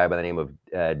Helford, a guy by the name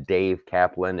of Dave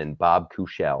Kaplan, and Bob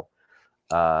Kuchel.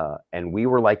 And we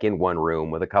were like in one room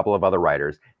with a couple of other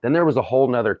writers. Then there was a whole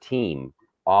nother team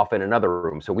off in another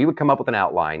room. So we would come up with an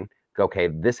outline. Go, okay,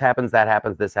 this happens, that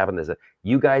happens, this happens, this.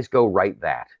 You guys go write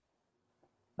that.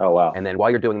 Oh, wow. And then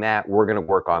while you're doing that, we're going to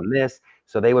work on this.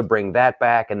 So they would bring that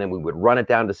back, and then we would run it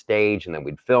down to stage, and then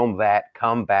we'd film that,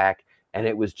 come back. And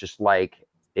it was just like,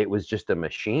 it was just a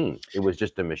machine. It was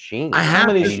just a machine. How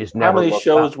many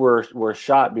shows were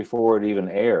shot before it even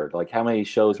aired? Like, how many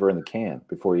shows were in the can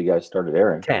before you guys started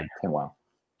airing? 10. 10, wow.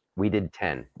 We did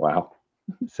 10. Wow.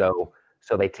 So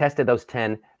they tested those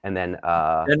 10, and then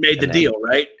made the deal,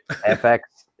 right?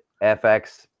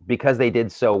 FX, because they did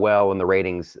so well in the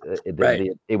ratings,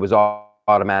 it was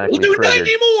automatically we'll do triggered.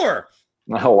 90 more.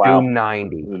 Oh, wow.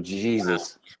 290. Oh,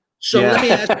 Jesus. So let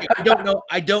me ask you,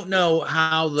 I don't know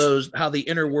how the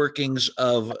inner workings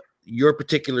of your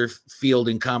particular field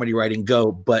in comedy writing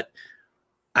go, but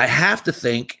I have to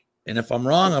think, and if I'm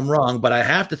wrong, I'm wrong, but I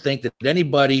have to think that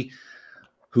anybody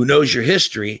who knows your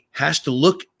history has to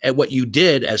look at what you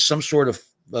did as some sort of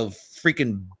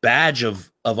freaking badge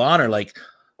of honor. Like,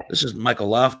 this is Michael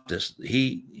Loftus.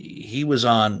 He was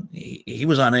on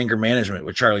Anger Management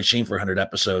with Charlie Sheen for 100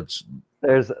 episodes.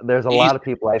 There's a lot of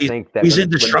people, I think, that he's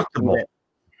indestructible.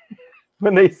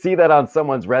 When they see that on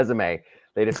someone's resume,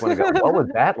 they just want to go, what was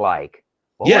that like?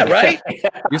 Right?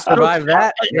 You survived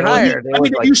that, you're hired.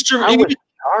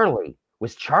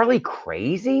 Was Charlie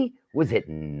crazy? Was it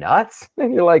nuts?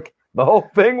 And you're like, the whole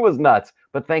thing was nuts.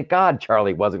 But thank God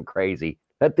Charlie wasn't crazy.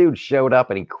 That dude showed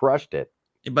up and he crushed it.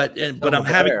 But I'm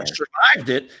having survived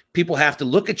it. People have to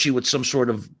look at you with some sort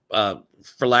of,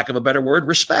 for lack of a better word,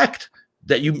 respect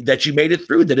that you made it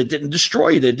through, that it didn't destroy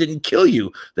you, that it didn't kill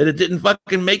you, that it didn't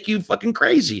fucking make you fucking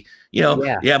crazy.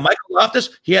 Michael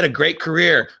Loftus, he had a great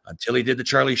career until he did the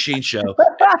Charlie Sheen show.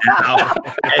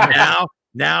 and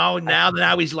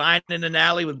now he's lying in an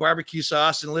alley with barbecue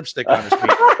sauce and lipstick on his feet.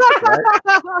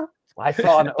 Right? I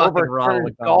saw an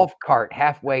overturned golf cart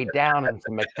halfway down in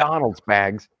some McDonald's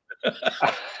bags.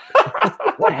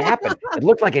 What happened? It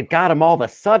looked like it got him all of a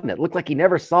sudden. It looked like he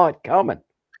never saw it coming.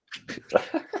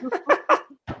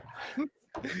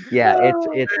 Yeah,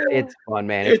 it's fun,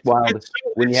 man. It's wild.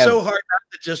 It's so hard not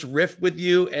to just riff with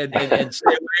you and stay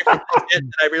away from the shit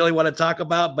that I really want to talk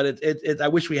about. But I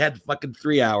wish we had fucking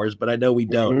 3 hours, but I know we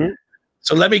don't. Mm-hmm.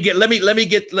 So let me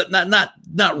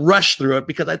not rush through it,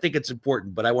 because I think it's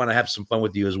important, but I want to have some fun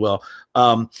with you as well.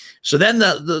 So then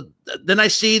then I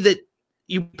see that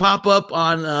you pop up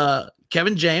on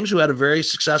Kevin James, who had a very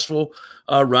successful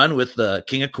run with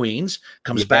King of Queens,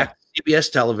 comes back to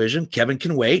CBS television. Kevin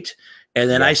Can Wait. And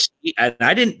then I see, and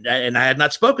I had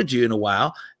not spoken to you in a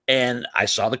while, and I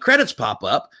saw the credits pop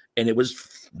up, and it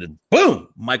was boom,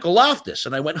 Michael Loftus.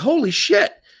 And I went, holy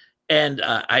shit. And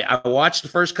I watched the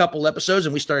first couple episodes,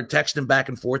 and we started texting back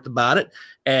and forth about it.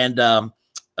 And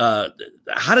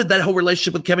how did that whole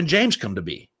relationship with Kevin James come to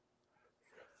be?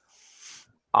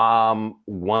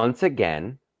 Once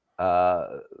again,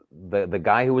 the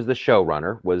guy who was the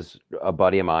showrunner was a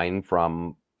buddy of mine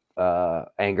from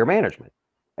Anger Management,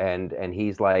 and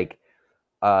he's like,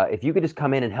 if you could just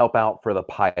come in and help out for the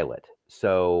pilot.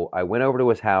 So I went over to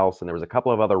his house, and there was a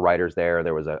couple of other writers there.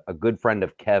 There was a good friend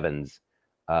of Kevin's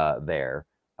there,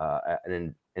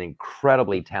 an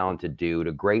incredibly talented dude,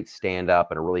 a great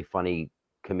stand-up and a really funny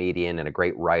comedian and a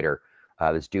great writer,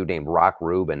 this dude named Rock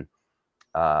Rubin.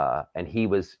 And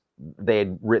they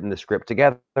had written the script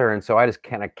together. And so I just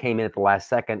kind of came in at the last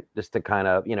second just to kind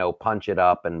of, punch it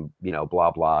up and,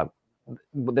 blah, blah.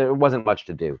 There wasn't much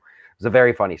to do. It was a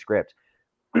very funny script.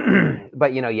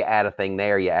 But, you add a thing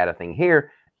there, you add a thing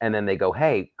here. And then they go,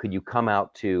 hey, could you come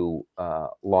out to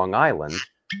Long Island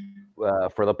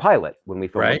for the pilot when we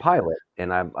filmed the pilot?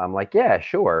 And I'm like, yeah,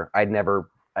 sure. I'd never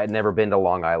been to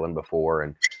Long Island before.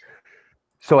 And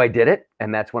so I did it,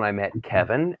 and that's when I met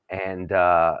Kevin. And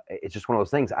it's just one of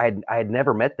those things. I had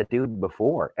never met the dude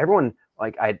before. Everyone,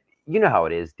 you know how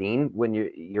it is, Dean, when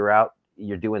you're out,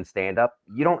 you're doing stand up,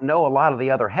 you don't know a lot of the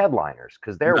other headliners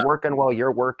because they're working while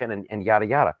you're working and yada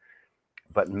yada.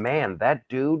 But man, that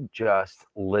dude just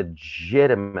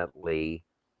legitimately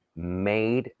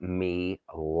made me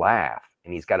laugh.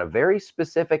 And he's got a very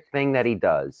specific thing that he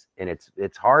does, and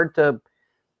it's hard to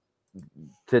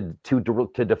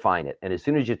define it. And as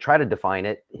soon as you try to define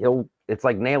it, it's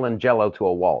like nailing Jello to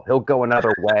a wall. He'll go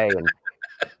another way.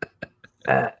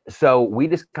 And so we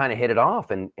just kind of hit it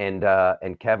off, and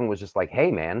Kevin was just like,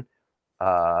 hey man,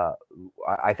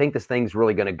 I think this thing's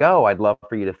really going to go. I'd love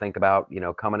for you to think about,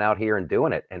 coming out here and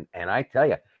doing it. And I tell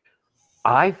you,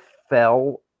 I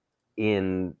fell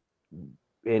I'm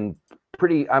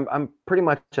pretty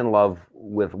much in love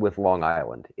with Long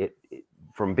Island.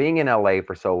 From being in LA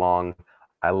for so long,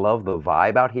 I love the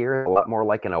vibe out here. A lot more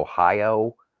like an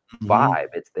Ohio vibe.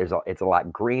 It's a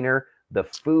lot greener. The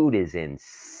food is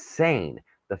insane.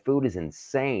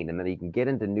 And then you can get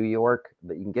into New York,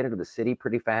 but you can get into the city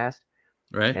pretty fast.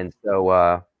 Right. And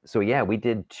so yeah, we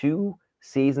did 2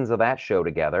 seasons of that show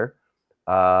together.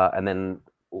 And then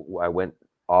I went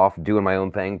off doing my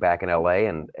own thing back in LA,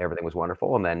 and everything was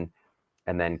wonderful.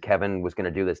 And then Kevin was going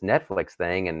to do this Netflix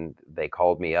thing, and they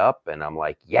called me up, and I'm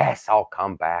like, yes, I'll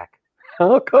come back.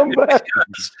 I'll come back.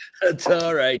 That's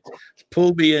all right.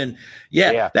 Pull me in.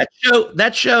 Yeah. That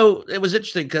show, it was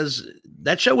interesting because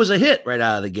that show was a hit right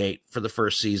out of the gate for the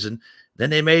first season. Then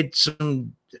they made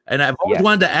some, and I've always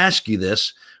wanted to ask you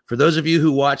this, for those of you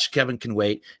who watch Kevin Can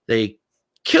Wait, they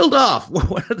killed off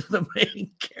one of the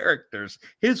main characters,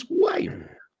 his wife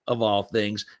of all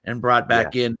things, and brought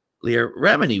back in Leah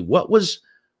Remini. What was,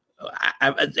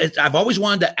 I've always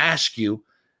wanted to ask you,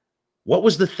 what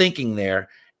was the thinking there?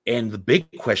 And the big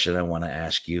question I want to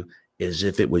ask you is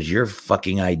if it was your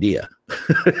fucking idea.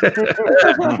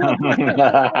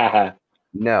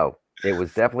 No, it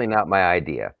was definitely not my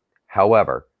idea.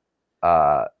 However,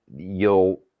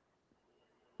 you'll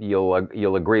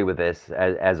agree with this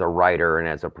as a writer and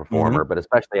as a performer, but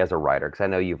especially as a writer, because I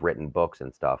know you've written books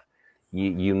and stuff.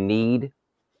 You need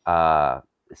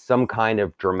some kind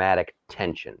of dramatic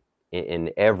tension in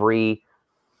every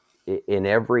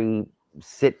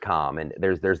sitcom, and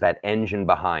there's that engine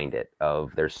behind it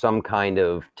of there's some kind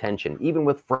of tension, even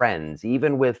with Friends,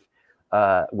 even with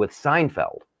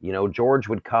Seinfeld. George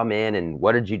would come in and,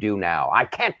 what did you do now? I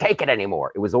can't take it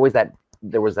anymore. It was always that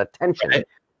there was a tension, right.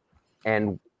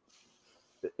 And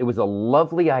it was a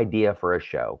lovely idea for a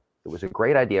show. It was a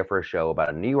great idea for a show about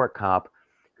a New York cop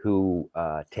who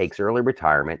takes early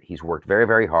retirement. He's worked very,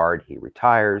 very hard. He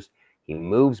retires. He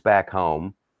moves back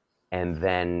home. And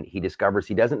then he discovers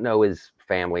he doesn't know his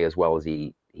family as well as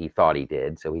he thought he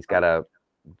did. So he's got to,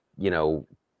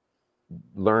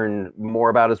 learn more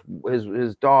about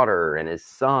his daughter and his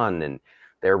son and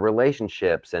their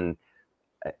relationships. And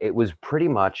it was pretty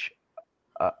much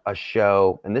a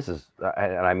show. And this is,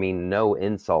 and I mean, no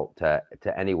insult to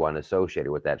anyone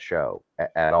associated with that show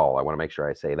at all. I want to make sure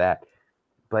I say that.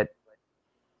 But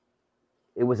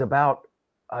it was about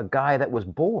a guy that was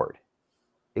bored.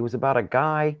 It was about a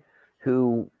guy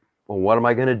who, well, what am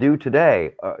I going to do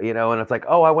today? And it's like,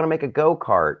 oh, I want to make a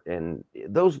go-kart. And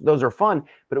those are fun,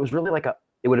 but it was really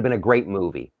it would have been a great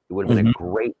movie. It would have been a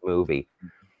great movie.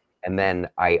 And then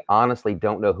I honestly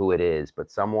don't know who it is, but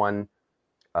someone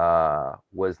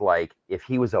was like, if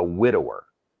he was a widower,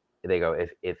 they go,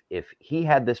 if he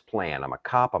had this plan, I'm a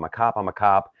cop,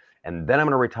 and then I'm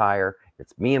going to retire.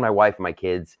 It's me and my wife and my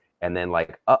kids. and then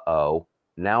like,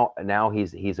 now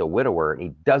he's a widower and he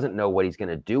doesn't know what he's going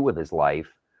to do with his life.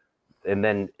 And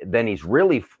then he's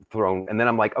really thrown. And then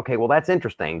I'm like, okay, well, that's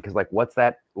interesting. Because like, what's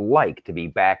that like to be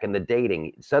back in the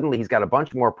dating? Suddenly he's got a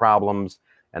bunch more problems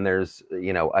and there's,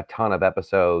 a ton of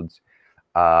episodes.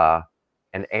 And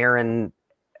Erin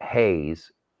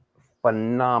Hayes,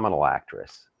 phenomenal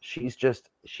actress. She's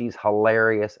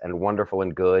hilarious and wonderful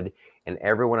and good. And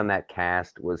everyone in that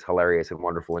cast was hilarious and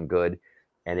wonderful and good.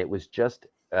 And it was just,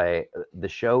 the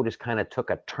show just kind of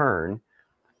took a turn.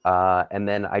 And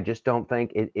then I just don't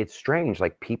think it's strange.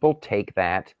 Like people take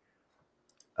that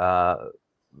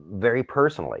very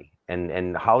personally,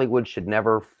 and Hollywood should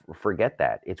never forget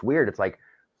that. It's weird. It's like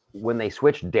when they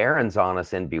switched Darren's on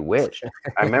us in Bewitched.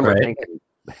 I remember thinking,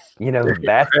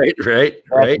 that's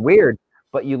right. weird.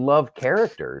 But you love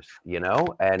characters,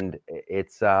 and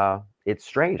it's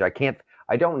strange. I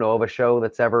don't know of a show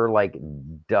that's ever like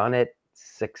done it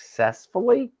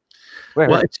successfely.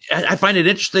 Well, I find it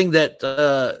interesting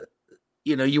that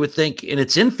you would think in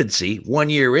its infancy, 1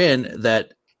 year in,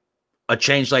 that a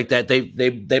change like that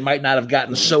they might not have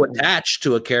gotten so attached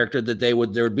to a character that there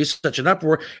would be such an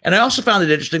uproar. And I also found it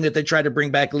interesting that they tried to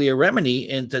bring back Leah Remini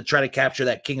and to try to capture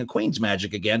that King of Queens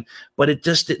magic again, but it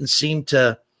just didn't seem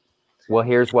to. Well,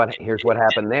 here's what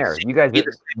happened there. You guys get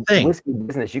Whiskey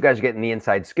Business. You guys are getting the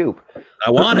inside scoop.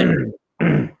 I want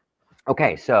it.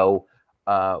 Okay, so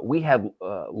we have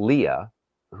Leah,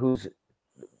 who's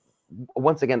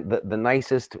once again the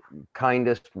nicest,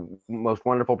 kindest, most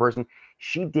wonderful person.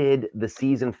 She did the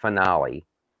season finale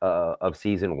of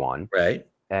season 1, right?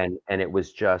 And it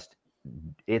was just,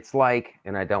 it's like,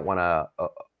 and I don't want to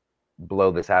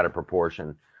blow this out of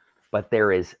proportion, but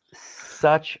there is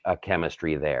such a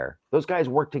chemistry there. Those guys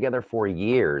worked together for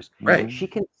years. Right. She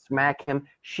can smack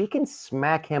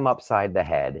him upside the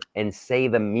head and say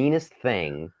the meanest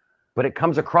thing, but it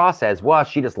comes across as, well,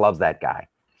 she just loves that guy.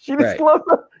 She just loves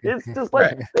him. It's just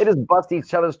like they just bust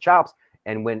each other's chops.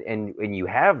 And when you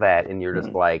have that and you're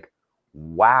just like,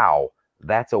 wow,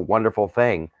 that's a wonderful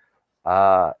thing.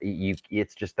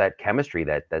 It's just that chemistry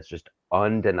that's just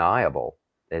undeniable.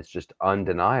 It's just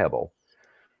undeniable.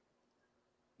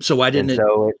 So why didn't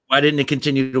it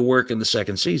continue to work in the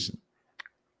second season?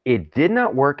 It did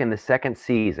not work in the second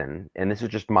season, and this is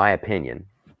just my opinion,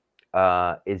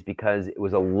 is because it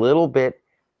was a little bit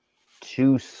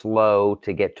too slow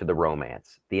to get to the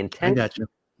romance. The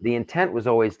intent was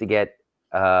always to get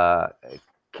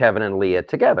Kevin and Leah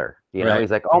together. He's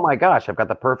like, oh my gosh, I've got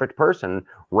the perfect person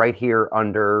right here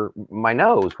under my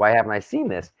nose. Why haven't I seen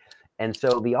this? And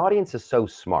so the audience is so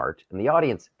smart, and the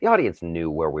audience knew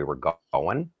where we were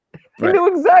going. They knew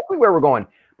exactly where we're going.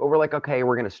 But we're like, okay,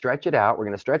 we're going to stretch it out.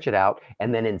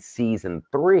 And then in season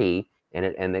 3, and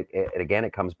again,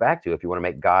 it comes back to, if you want to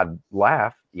make God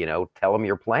laugh, tell him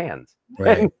your plans.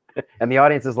 Right. And the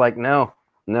audience is like, no,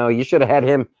 you should have had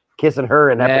him kissing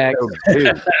her in episode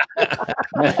 2.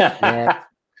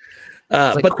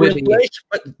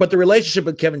 But the relationship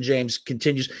with Kevin James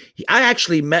continues. I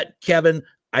actually met Kevin,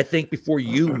 I think, before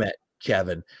you met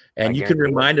Kevin, and you can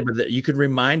remind him of that. You can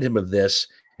remind him of this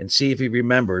and see if he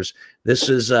remembers. This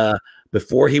is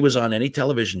before he was on any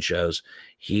television shows.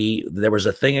 There was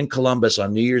a thing in Columbus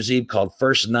on New Year's Eve called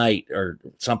First Night or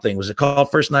something. Was it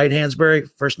called First Night Hansberry?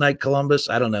 First Night Columbus?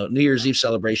 I don't know. New Year's Eve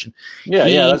celebration. Yeah,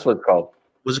 that's what it's called.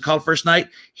 Was it called First Night?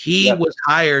 He was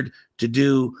hired to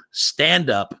do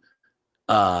stand-up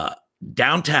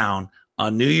downtown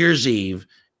on New Year's Eve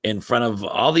in front of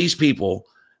all these people,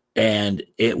 and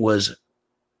it was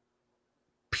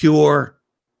pure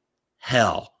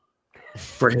hell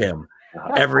for him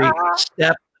every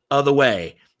step of the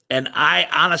way. And I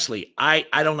honestly, I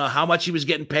don't know how much he was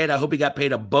getting paid. I hope he got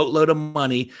paid a boatload of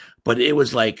money, but it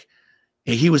was like,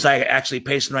 he was like actually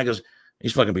pacing around. He goes,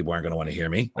 these fucking people aren't going to want to hear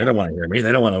me. They don't want to hear me.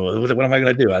 They don't want to. What am I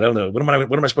going to do? I don't know. What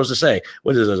am I supposed to say?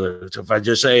 What is this?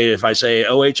 If I say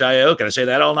OHIO, can I say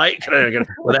that all night?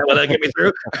 Will that get me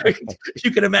through?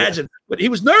 You can imagine. But he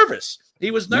was nervous.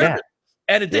 Yeah.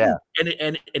 And it didn't.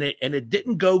 Yeah. And it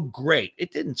didn't go great.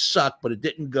 It didn't suck, but it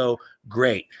didn't go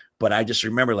great. But I just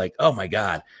remember, like, oh my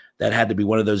God, that had to be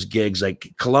one of those gigs.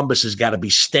 Like, Columbus has got to be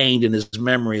stained in his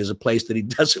memory as a place that he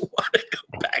doesn't want to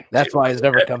go back. That's why he's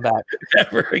never come back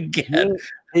ever again.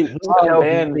 That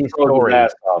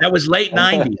was late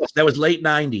 90s. That was late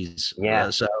 90s.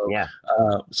 Yeah.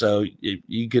 So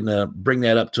you can bring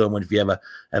that up to him if you have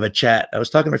a chat. I was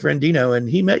talking to my friend Dino, and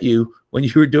he met you when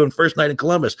you were doing First Night in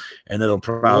Columbus, and it'll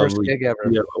probably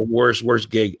be a worst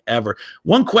gig ever.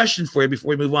 One question for you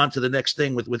before we move on to the next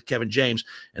thing with Kevin James,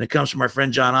 and it comes from our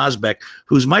friend John Osbeck,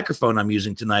 whose microphone I'm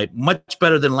using tonight, much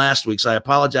better than last week's. I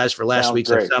apologize for last week's.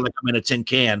 I sound like I'm in a tin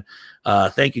can.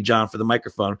 Thank you, John, for the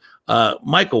microphone.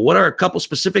 Michael, what are a couple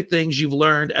specific things you've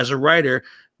learned as a writer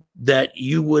that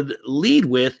you would lead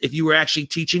with if you were actually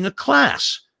teaching a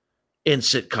class in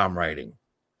sitcom writing?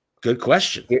 Good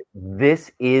question.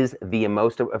 This is the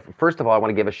most. First of all, I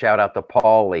want to give a shout out to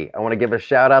Paulie. I want to give a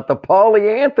shout out to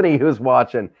Paulie Anthony, who's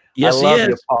watching. Yes, I love he is.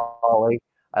 You, Paulie.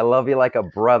 I love you like a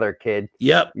brother, kid.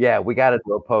 Yep. Yeah, we got to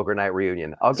do a poker night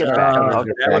reunion. I'll get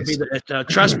back.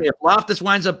 Trust me, if Loftus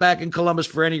winds up back in Columbus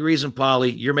for any reason,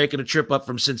 Paulie, you're making a trip up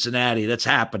from Cincinnati. That's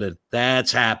happening.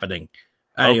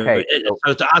 Okay.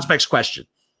 So to Ozbek's question.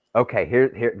 Okay,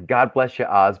 here. God bless you,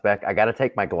 Ozbek. I got to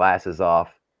take my glasses off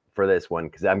for this one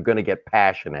because I'm going to get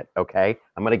passionate. Okay,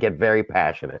 I'm going to get very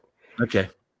passionate. Okay.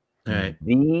 All right.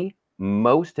 The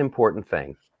most important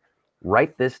thing.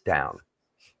 Write this down.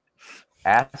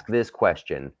 Ask this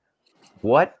question.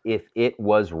 What if it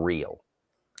was real?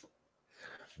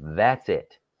 That's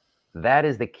it. That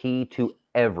is the key to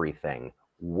everything.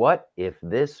 What if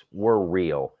this were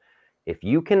real? If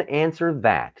you can answer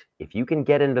that, if you can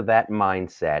get into that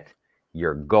mindset,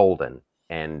 you're golden,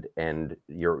 and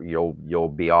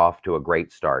you'll be off to a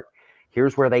great start.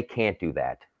 Here's where they can't do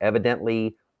that.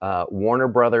 Evidently, Warner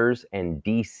Brothers and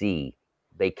DC,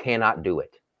 they cannot do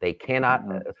it. They cannot.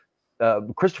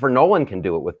 Christopher Nolan can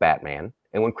do it with Batman,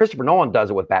 and when Christopher Nolan does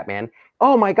it with Batman,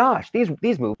 oh my gosh,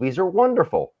 these movies are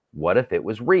wonderful. What if it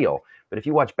was real? But if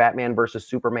you watch Batman versus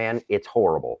Superman, it's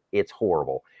horrible. It's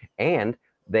horrible. And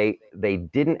they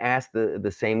didn't ask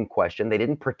the same question. They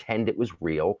didn't pretend it was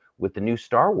real with the new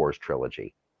Star Wars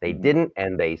trilogy. They didn't,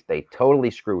 and they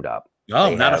totally screwed up.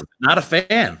 Oh, not a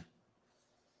fan.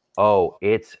 Oh,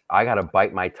 I gotta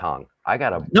bite my tongue.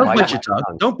 Don't bite your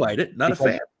tongue. Don't bite it. Not because a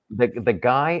fan.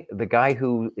 The guy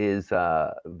who is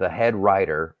the head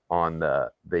writer on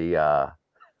the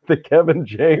Kevin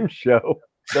James show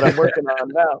that I'm working on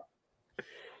now.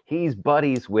 He's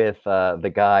buddies with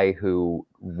the guy who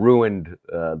ruined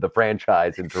the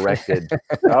franchise and directed.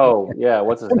 Oh yeah,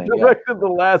 what's his name? Directed The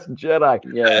Last Jedi.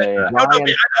 Yeah. I don't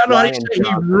know how to say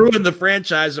he ruined the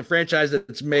franchise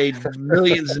that's made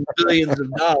millions and billions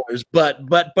of dollars. But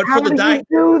how for the do you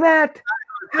do that?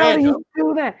 How do you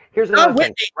do that? Here's another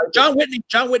thing. John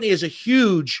Whitney is a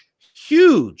huge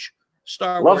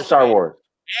Star Wars. Love Star Wars.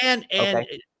 And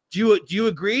okay. Do you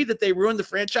agree that they ruined the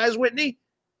franchise, Whitney?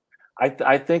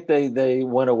 I think they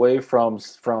went away from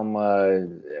things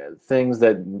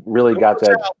that really got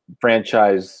that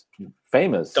franchise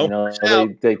famous.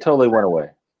 They totally went away.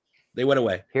 They went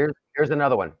away. Here's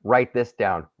another one. Write this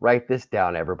down. Write this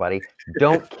down, everybody.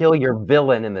 Don't kill your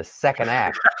villain in the second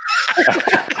act.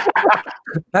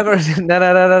 No.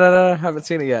 Haven't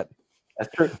seen it yet. That's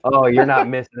true. Oh, you're not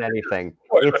missing anything.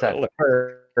 It's a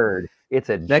turd. It's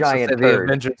a giant turd. The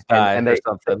Avengers die or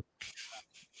something.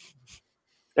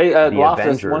 Hey,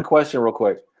 Loftus, one question real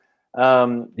quick.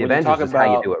 The Avengers is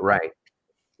how you do it right.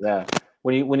 Yeah.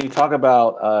 When you talk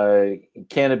about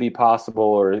can it be possible,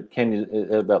 or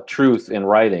about truth in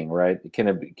writing, right? Can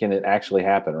it actually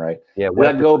happen, right? Yeah. Does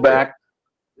that go back?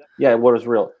 Yeah. What is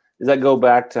real? Does that go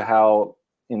back to how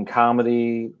in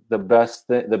comedy the best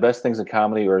things in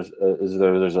comedy, or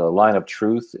there's a line of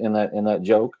truth in that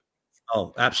joke?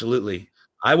 Oh, absolutely.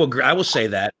 I will say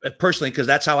that personally, because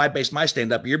that's how I base my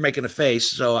stand-up. You're making a face,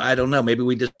 so I don't know. Maybe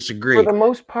we disagree. For the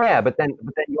most part, yeah. But then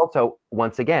you also,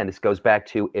 once again, this goes back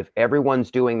to if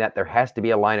everyone's doing that, there has to be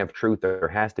a line of truth. There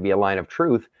has to be a line of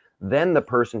truth. Then the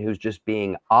person who's just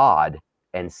being odd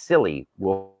and silly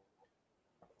will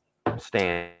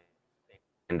stand.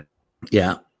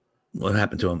 Yeah. What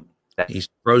happened to him? He's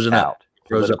frozen out.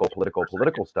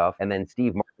 Political stuff, and then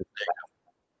Steve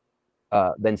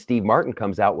Martin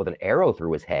comes out with an arrow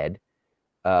through his head,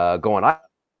 going, I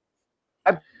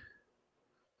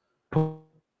oh,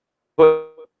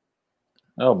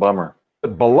 bummer.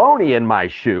 Put baloney in my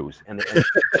shoes. And the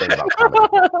thing about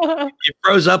comedy. It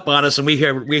froze up on us, and we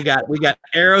got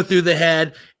arrow through the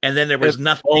head, and then there was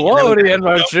nothing. Baloney in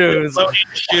my shoes.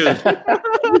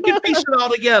 We can piece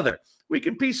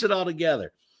it all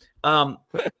together. I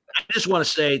just want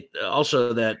to say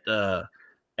also that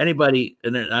anybody,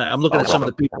 and I'm looking at some of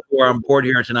the people who are on board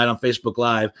here tonight on Facebook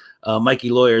Live.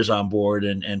 Mikey Lawyer's on board,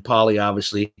 and Paulie,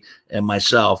 obviously, and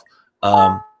myself.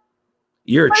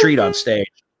 You're a treat on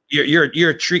stage. You're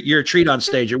a treat on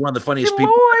stage. You're one of the funniest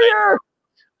people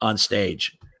on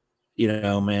stage.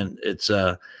 Man, it's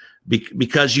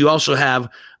because you also have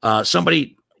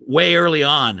somebody way early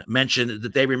on mentioned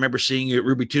that they remember seeing you at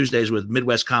Ruby Tuesdays with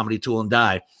Midwest Comedy Tool and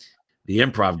Die, the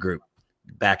improv group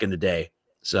back in the day.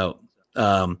 So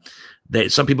some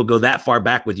people go that far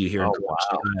back with you here in Columbus,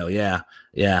 Ohio.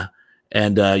 Yeah.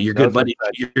 And your good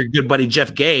buddy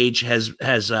Jeff Gage has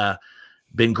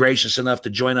been gracious enough to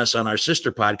join us on our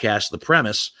sister podcast, The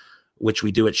Premise, which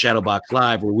we do at Shadowbox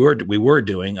Live, where we were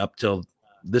doing up till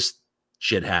this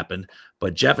shit happened.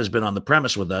 But Jeff has been on The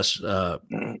Premise with us,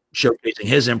 showcasing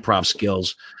his improv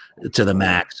skills to the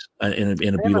max in a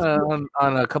beautiful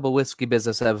on a couple Whiskey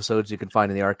Business episodes you can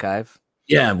find in the archive.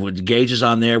 Yeah, Gage is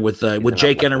on there with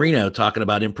Jake Enarino talking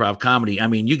about improv comedy. I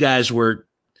mean, you guys were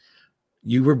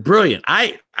brilliant.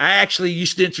 I actually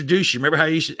used to introduce you. Remember how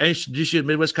I introduced you to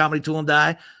Midwest Comedy Tool and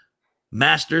Die?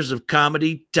 Masters of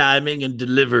Comedy, Timing, and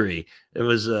Delivery. There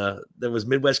was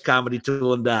Midwest Comedy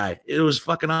Tool and Die. It was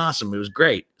fucking awesome. It was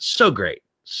great. So great.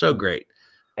 So great.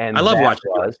 And I love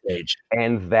watching you on stage.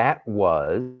 And that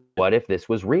was What If This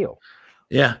Was Real?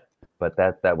 Yeah. But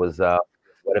that was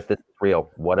what if this was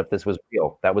real? What if this was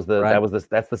real?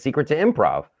 That's the secret to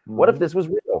improv. What if this was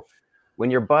real?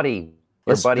 When your buddy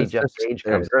Jeff Gage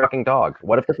comes fucking dog.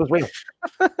 What if this was real?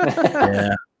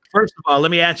 Yeah. First of all,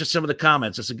 let me answer some of the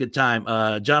comments. It's a good time.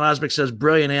 John Osmick says,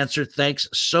 brilliant answer. Thanks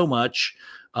so much.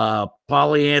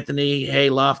 Paulie Anthony, hey,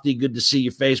 Lofty, good to see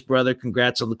your face, brother.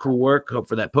 Congrats on the cool work. Hope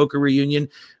for that poker reunion.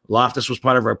 Loftus was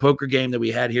part of our poker game that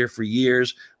we had here for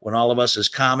years when all of us as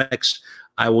comics.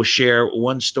 I will share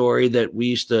one story that we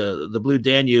used to, the Blue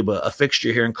Danube, a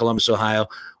fixture here in Columbus, Ohio,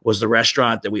 was the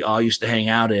restaurant that we all used to hang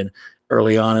out in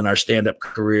early on in our stand-up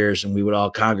careers, and we would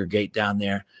all congregate down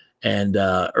there. And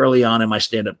early on in my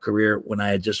stand-up career, when I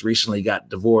had just recently got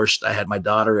divorced, I had my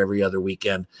daughter every other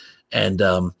weekend. And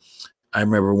I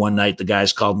remember one night the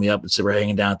guys called me up and said, we're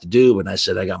hanging down at the Dube. And I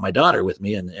said, I got my daughter with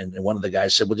me. And one of the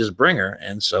guys said, well, just bring her.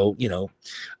 And so,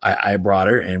 I brought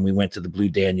her and we went to the Blue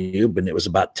Danube, and it was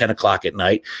about 10 o'clock at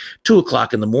night. 2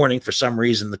 o'clock in the morning, for some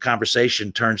reason, the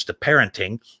conversation turns to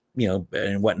parenting,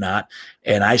 and whatnot.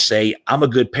 And I say, I'm a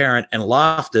good parent. And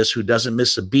Loftus, who doesn't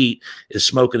miss a beat, is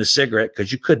smoking a cigarette,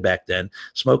 because you could back then,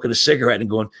 smoking a cigarette and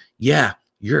going, yeah,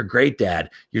 you're a great dad.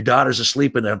 Your daughter's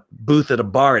asleep in a booth at a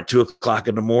bar at 2 o'clock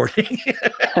in the morning.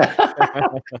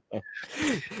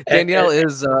 Danielle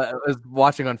is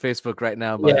watching on Facebook right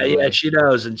now. Yeah, she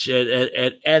knows.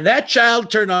 And that child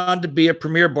turned on to be a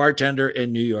premier bartender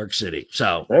in New York City.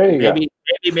 So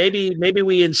maybe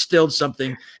we instilled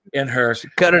something in her.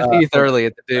 Cut her teeth early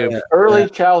at the Dube. Early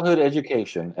childhood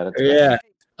education at a time. Yeah.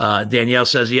 Danielle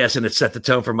says yes, and it set the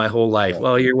tone for my whole life.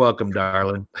 Well, you're welcome,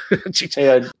 darling.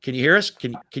 Can you hear us?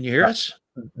 Can you hear us?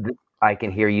 I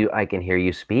can hear you. I can hear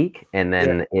you speak, and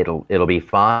then it'll be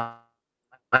fine.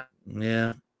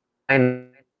 Yeah. Yeah.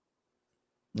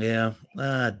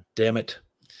 Damn it.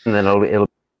 And then it'll.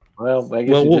 Well, I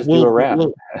guess we'll do a wrap.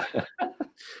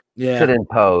 Yeah. Sit in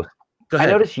post. I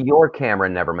notice your camera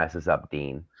never messes up,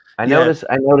 Dean. I notice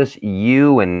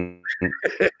you and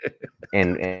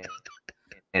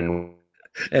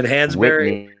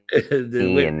Hansberry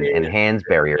and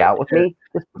Hansberry are out with me.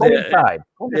 Just pull aside.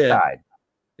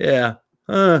 Yeah.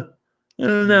 I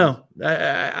don't know.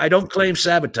 I don't claim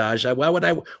sabotage. Why would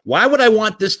I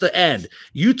want this to end?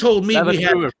 You told me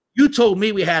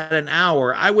we had an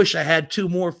hour. I wish I had 2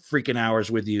 more freaking hours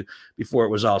with you before it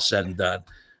was all said and done.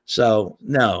 So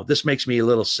no, this makes me a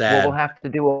little sad. Well, we'll have to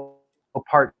do a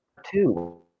part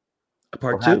 2.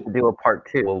 We'll have to do a part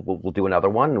 2. We'll do another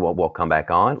one. And we'll come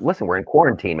back on. Listen, we're in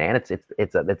quarantine, man. It's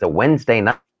a Wednesday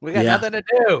night. We got nothing to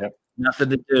do. Yep. Nothing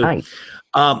to do. Nice.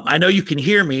 I know you can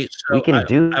hear me. So we can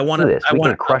do. I want this. I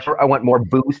want to crush. I want more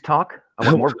booze talk. I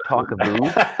want more talk of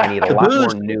booze. I need a lot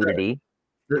more nudity,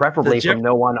 preferably from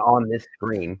no one on this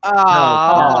screen.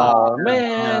 Oh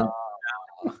man!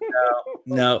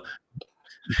 No.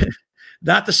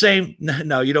 Not the same.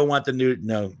 No, you don't want the nude.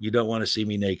 No, you don't want to see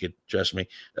me naked. Trust me.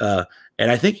 And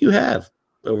I think you have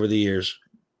over the years.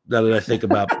 Now that I think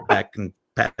about back in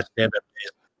past stand-up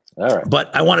days. All right.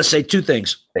 But I want to say 2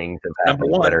 things. Number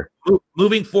one,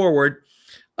 moving forward,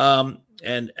 and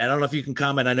I don't know if you can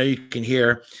comment. I know you can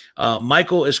hear.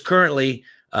 Michael is currently,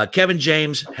 Kevin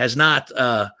James has not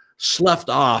sloughed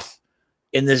off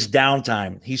in this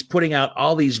downtime. He's putting out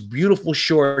all these beautiful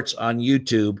shorts on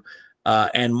YouTube.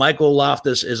 And Michael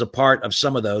Loftus is a part of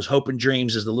some of those. Hope and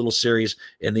Dreams is the little series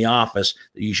in The Office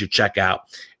that you should check out.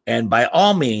 And by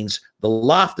all means, the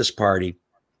Loftus Party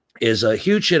is a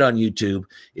huge hit on YouTube.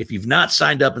 If you've not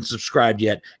signed up and subscribed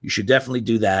yet, you should definitely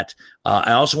do that.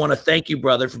 I also want to thank you,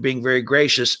 brother, for being very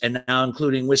gracious and now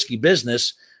including Whiskey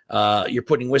Business. You're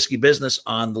putting Whiskey Business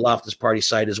on the Loftus Party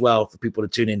site as well for people to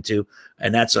tune into.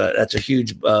 And that's a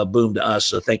huge boom to us.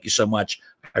 So thank you so much.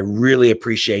 I really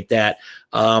appreciate that.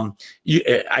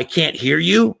 I can't hear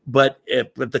you, but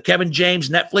the Kevin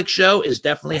James Netflix show is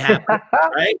definitely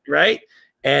happening, right?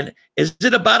 And is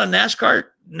it about a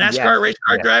NASCAR race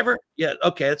car driver? Yeah.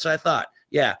 Okay. That's what I thought.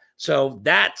 Yeah. So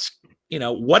that's,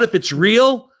 what if it's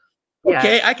real?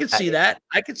 Okay, I can see that.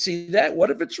 I can see that.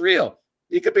 What if it's real?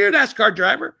 You could be a NASCAR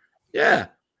driver. Yeah,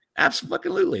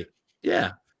 absolutely.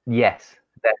 Yeah. Yes,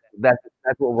 that's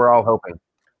what we're all hoping.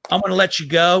 I'm going to let you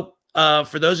go.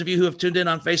 For those of you who have tuned in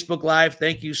on Facebook Live,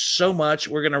 thank you so much.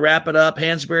 We're going to wrap it up.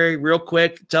 Hansberry, real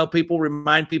quick,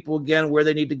 remind people again where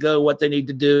they need to go, what they need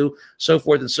to do, so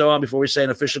forth and so on before we say an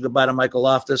official goodbye to Michael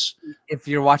Loftus. If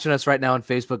you're watching us right now on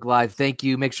Facebook Live, thank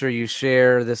you. Make sure you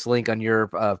share this link on your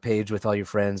page with all your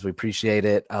friends. We appreciate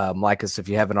it. Like us if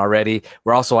you haven't already.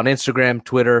 We're also on Instagram,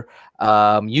 Twitter,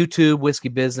 YouTube, Whiskey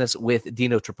Business with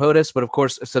Dino Tripodis. But of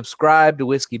course, subscribe to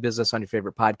Whiskey Business on your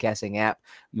favorite podcasting app.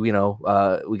 We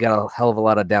got a hell of a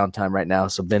lot of downtime right now,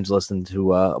 so binge listen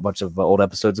to a bunch of old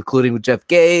episodes, including with Jeff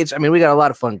Gage. I mean, we got a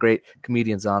lot of fun, great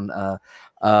comedians on.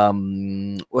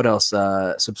 What else?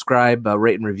 Subscribe,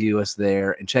 rate, and review us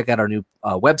there, and check out our new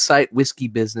website,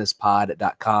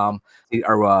 whiskeybusinesspod.com.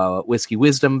 Our whiskey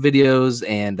wisdom videos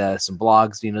and some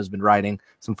blogs Dino's been writing,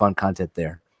 some fun content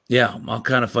there. Yeah, all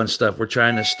kind of fun stuff. We're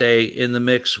trying to stay in the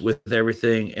mix with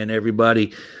everything and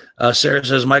everybody. Sarah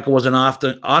says Michael was an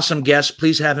awesome guest.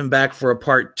 Please have him back for a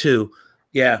part 2.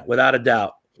 Yeah, without a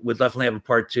doubt. We'll definitely have a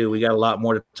part 2. We got a lot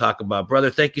more to talk about. Brother,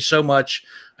 thank you so much.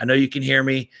 I know you can hear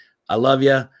me. I love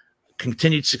you.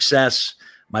 Continued success.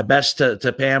 My best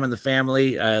to Pam and the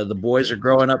family. The boys are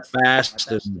growing up fast.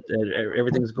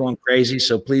 Everything's going crazy.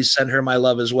 So please send her my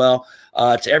love as well.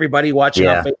 To everybody watching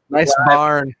on Facebook. Nice Live.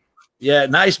 barn. Yeah,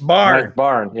 nice barn. Nice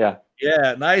barn, yeah.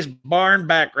 Yeah, nice barn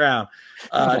background.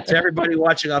 To everybody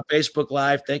watching on Facebook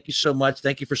Live, thank you so much.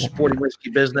 Thank you for supporting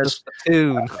Whiskey Business. I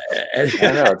know,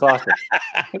 it's awesome.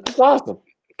 It's awesome.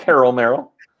 Carol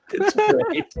Merrill. It's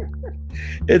great.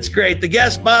 It's great. The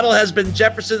guest bottle has been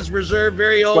Jefferson's Reserve,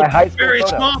 very old, very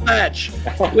small batch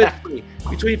whiskey,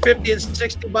 between $50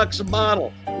 and $60 a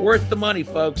bottle. Worth the money,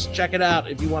 folks. Check it out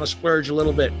if you want to splurge a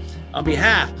little bit. On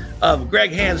behalf of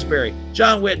Greg Hansberry,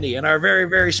 John Whitney, and our very,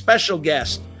 very special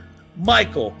guest,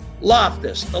 Michael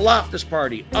Loftus, The Loftus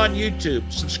Party on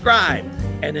YouTube. Subscribe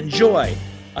and enjoy.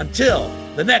 Until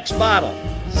the next bottle,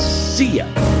 see ya.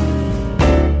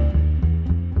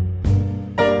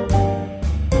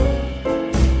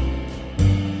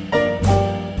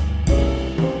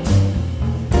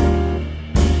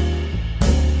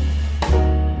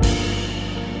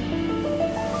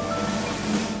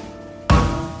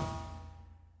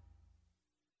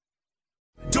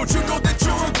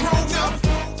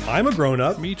 I'm a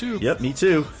grown-up. Me too. Yep, me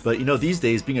too. But these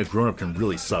days being a grown-up can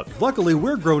really suck. Luckily,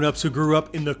 we're grown-ups who grew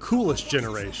up in the coolest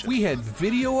generation. We had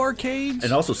video arcades.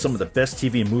 And also some of the best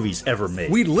TV and movies ever made.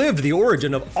 We lived the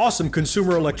origin of awesome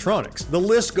consumer electronics. The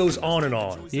list goes on and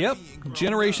on. Yep,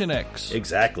 Generation X.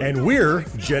 Exactly. And we're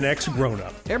Gen X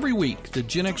grown-up. Every week, the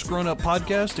Gen X Grown Up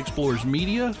podcast explores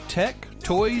media, tech,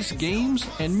 toys, games,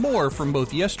 and more from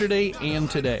both yesterday and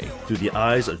today. Through the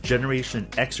eyes of Generation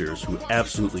Xers who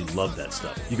absolutely love that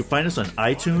stuff. You can find us on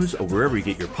iTunes or wherever you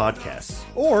get your podcasts.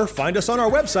 Or find us on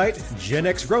our website,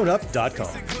 genxgrownup.com.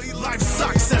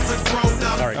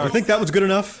 All right, you think that was good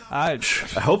enough? I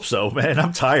hope so, man.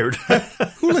 I'm tired.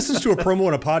 Who listens to a promo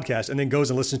on a podcast and then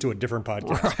goes and listens to a different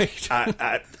podcast? Right.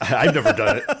 I've never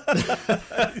done it.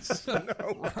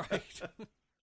 No. Right.